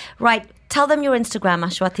shout out. Right. Tell them your Instagram,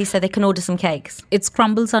 Ashwathi, so they can order some cakes. It's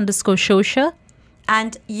crumbles_Shosha.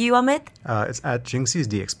 And you, Amit? It's at Jinxie's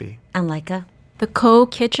DXB. And Laika? The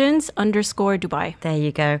Co-Kitchens _Dubai. There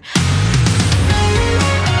you go.